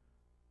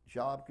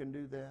 Job can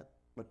do that.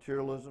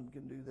 Materialism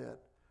can do that.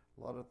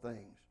 A lot of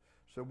things.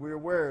 So we're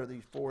aware of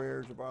these 4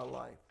 areas of our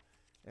life.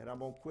 And I'm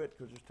going to quit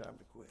because it's time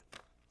to quit.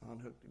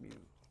 Unhook the mule.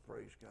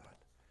 Praise God.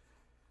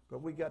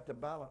 But we got to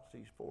balance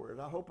these 4 areas.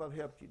 I hope I've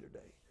helped you today.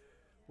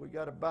 We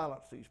got to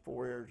balance these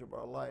 4 areas of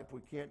our life.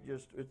 We can't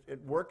just,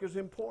 work is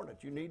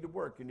important. You need to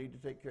work. You need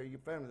to take care of your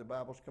family. The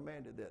Bible's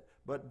commanded that.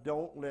 But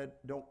don't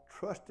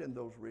trust in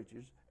those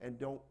riches, and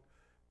don't,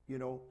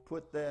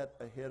 put that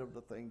ahead of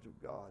the things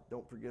of God.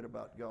 Don't forget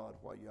about God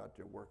while you're out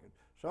there working.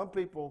 Some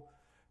people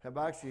have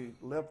actually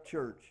left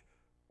church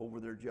over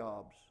their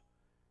jobs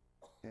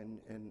and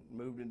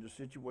moved into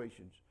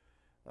situations.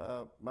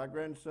 My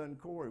grandson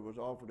Corey was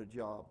offered a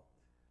job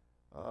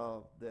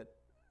that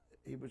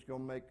he was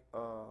going to make,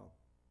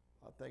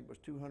 I think it was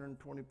 $225,000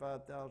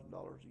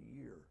 a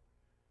year.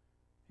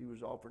 He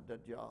was offered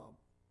that job.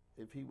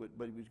 But he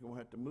was going to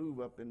have to move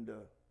up into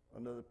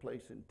another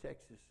place in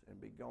Texas and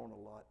be gone a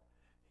lot.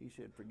 He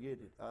said, forget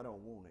it, I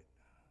don't want it,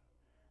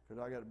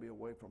 because I got to be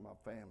away from my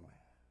family.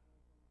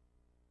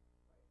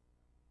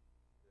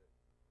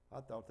 I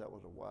thought that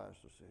was a wise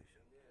decision.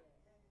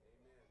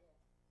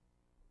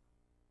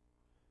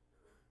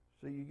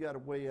 So you got to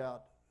weigh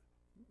out.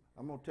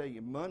 I'm going to tell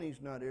you, money's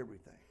not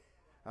everything.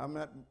 I'm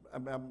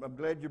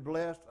glad you're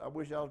blessed. I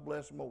wish I was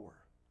blessed more,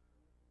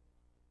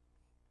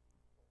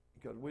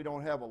 because we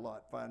don't have a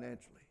lot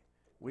financially.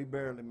 We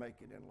barely make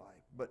it in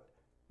life. But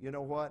you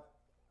know what?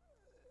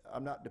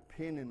 I'm not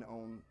depending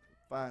on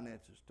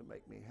finances to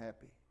make me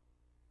happy.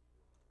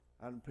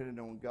 I'm depending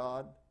on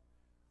God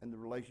and the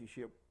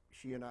relationship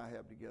she and I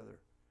have together.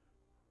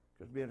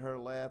 Because me and her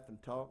laugh and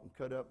talk and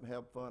cut up and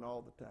have fun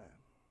all the time.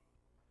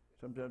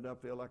 Sometimes I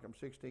feel like I'm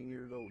 16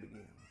 years old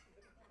again.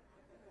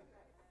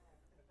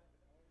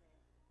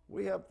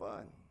 We have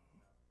fun.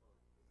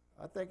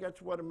 I think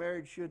that's what a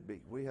marriage should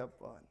be. We have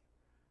fun.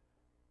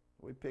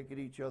 We pick at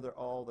each other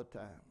all the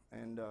time.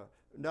 And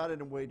not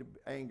in a way to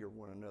anger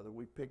one another.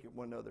 We pick at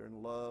one another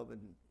in love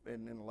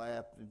and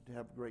laugh and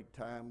have a great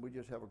time. We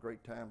just have a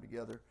great time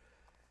together.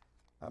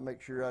 I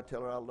make sure I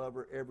tell her I love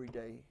her every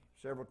day,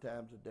 several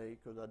times a day,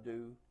 because I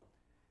do.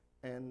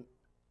 And,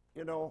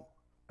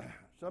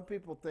 some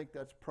people think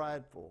that's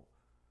prideful.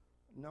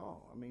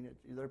 No, I mean,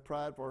 they're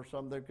prideful, or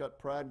some they've got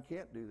pride and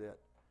can't do that.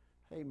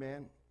 Hey,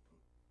 man,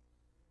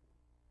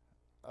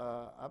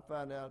 I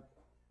find out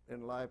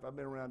in life, I've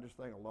been around this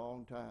thing a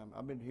long time.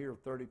 I've been here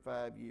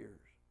 35 years.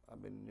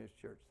 I've been in this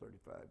church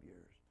 35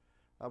 years.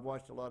 I've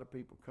watched a lot of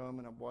people come,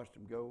 and I've watched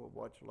them go. I've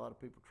watched a lot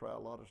of people try a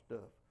lot of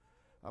stuff.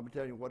 I'm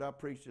telling you, what I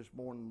preached this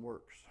morning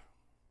works.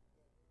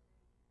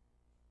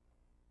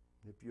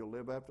 If you'll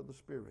live after the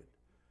Spirit,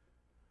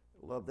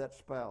 love that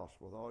spouse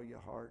with all your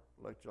heart,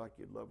 like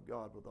you love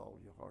God with all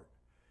your heart,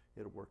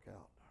 it'll work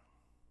out.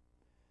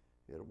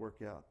 It'll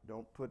work out.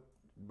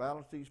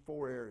 Balance these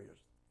 4 areas: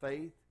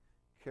 faith,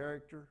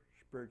 character,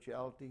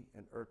 spirituality,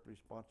 and earthly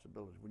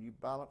responsibilities. When you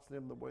balance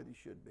them the way they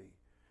should be,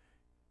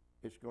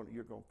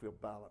 you're going to feel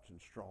balanced and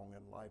strong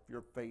in life.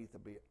 Your faith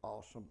will be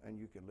awesome, and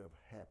you can live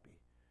happy.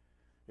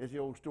 As the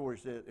old story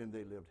said, and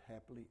they lived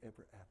happily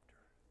ever after.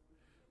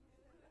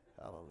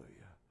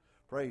 Hallelujah.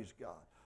 Praise God.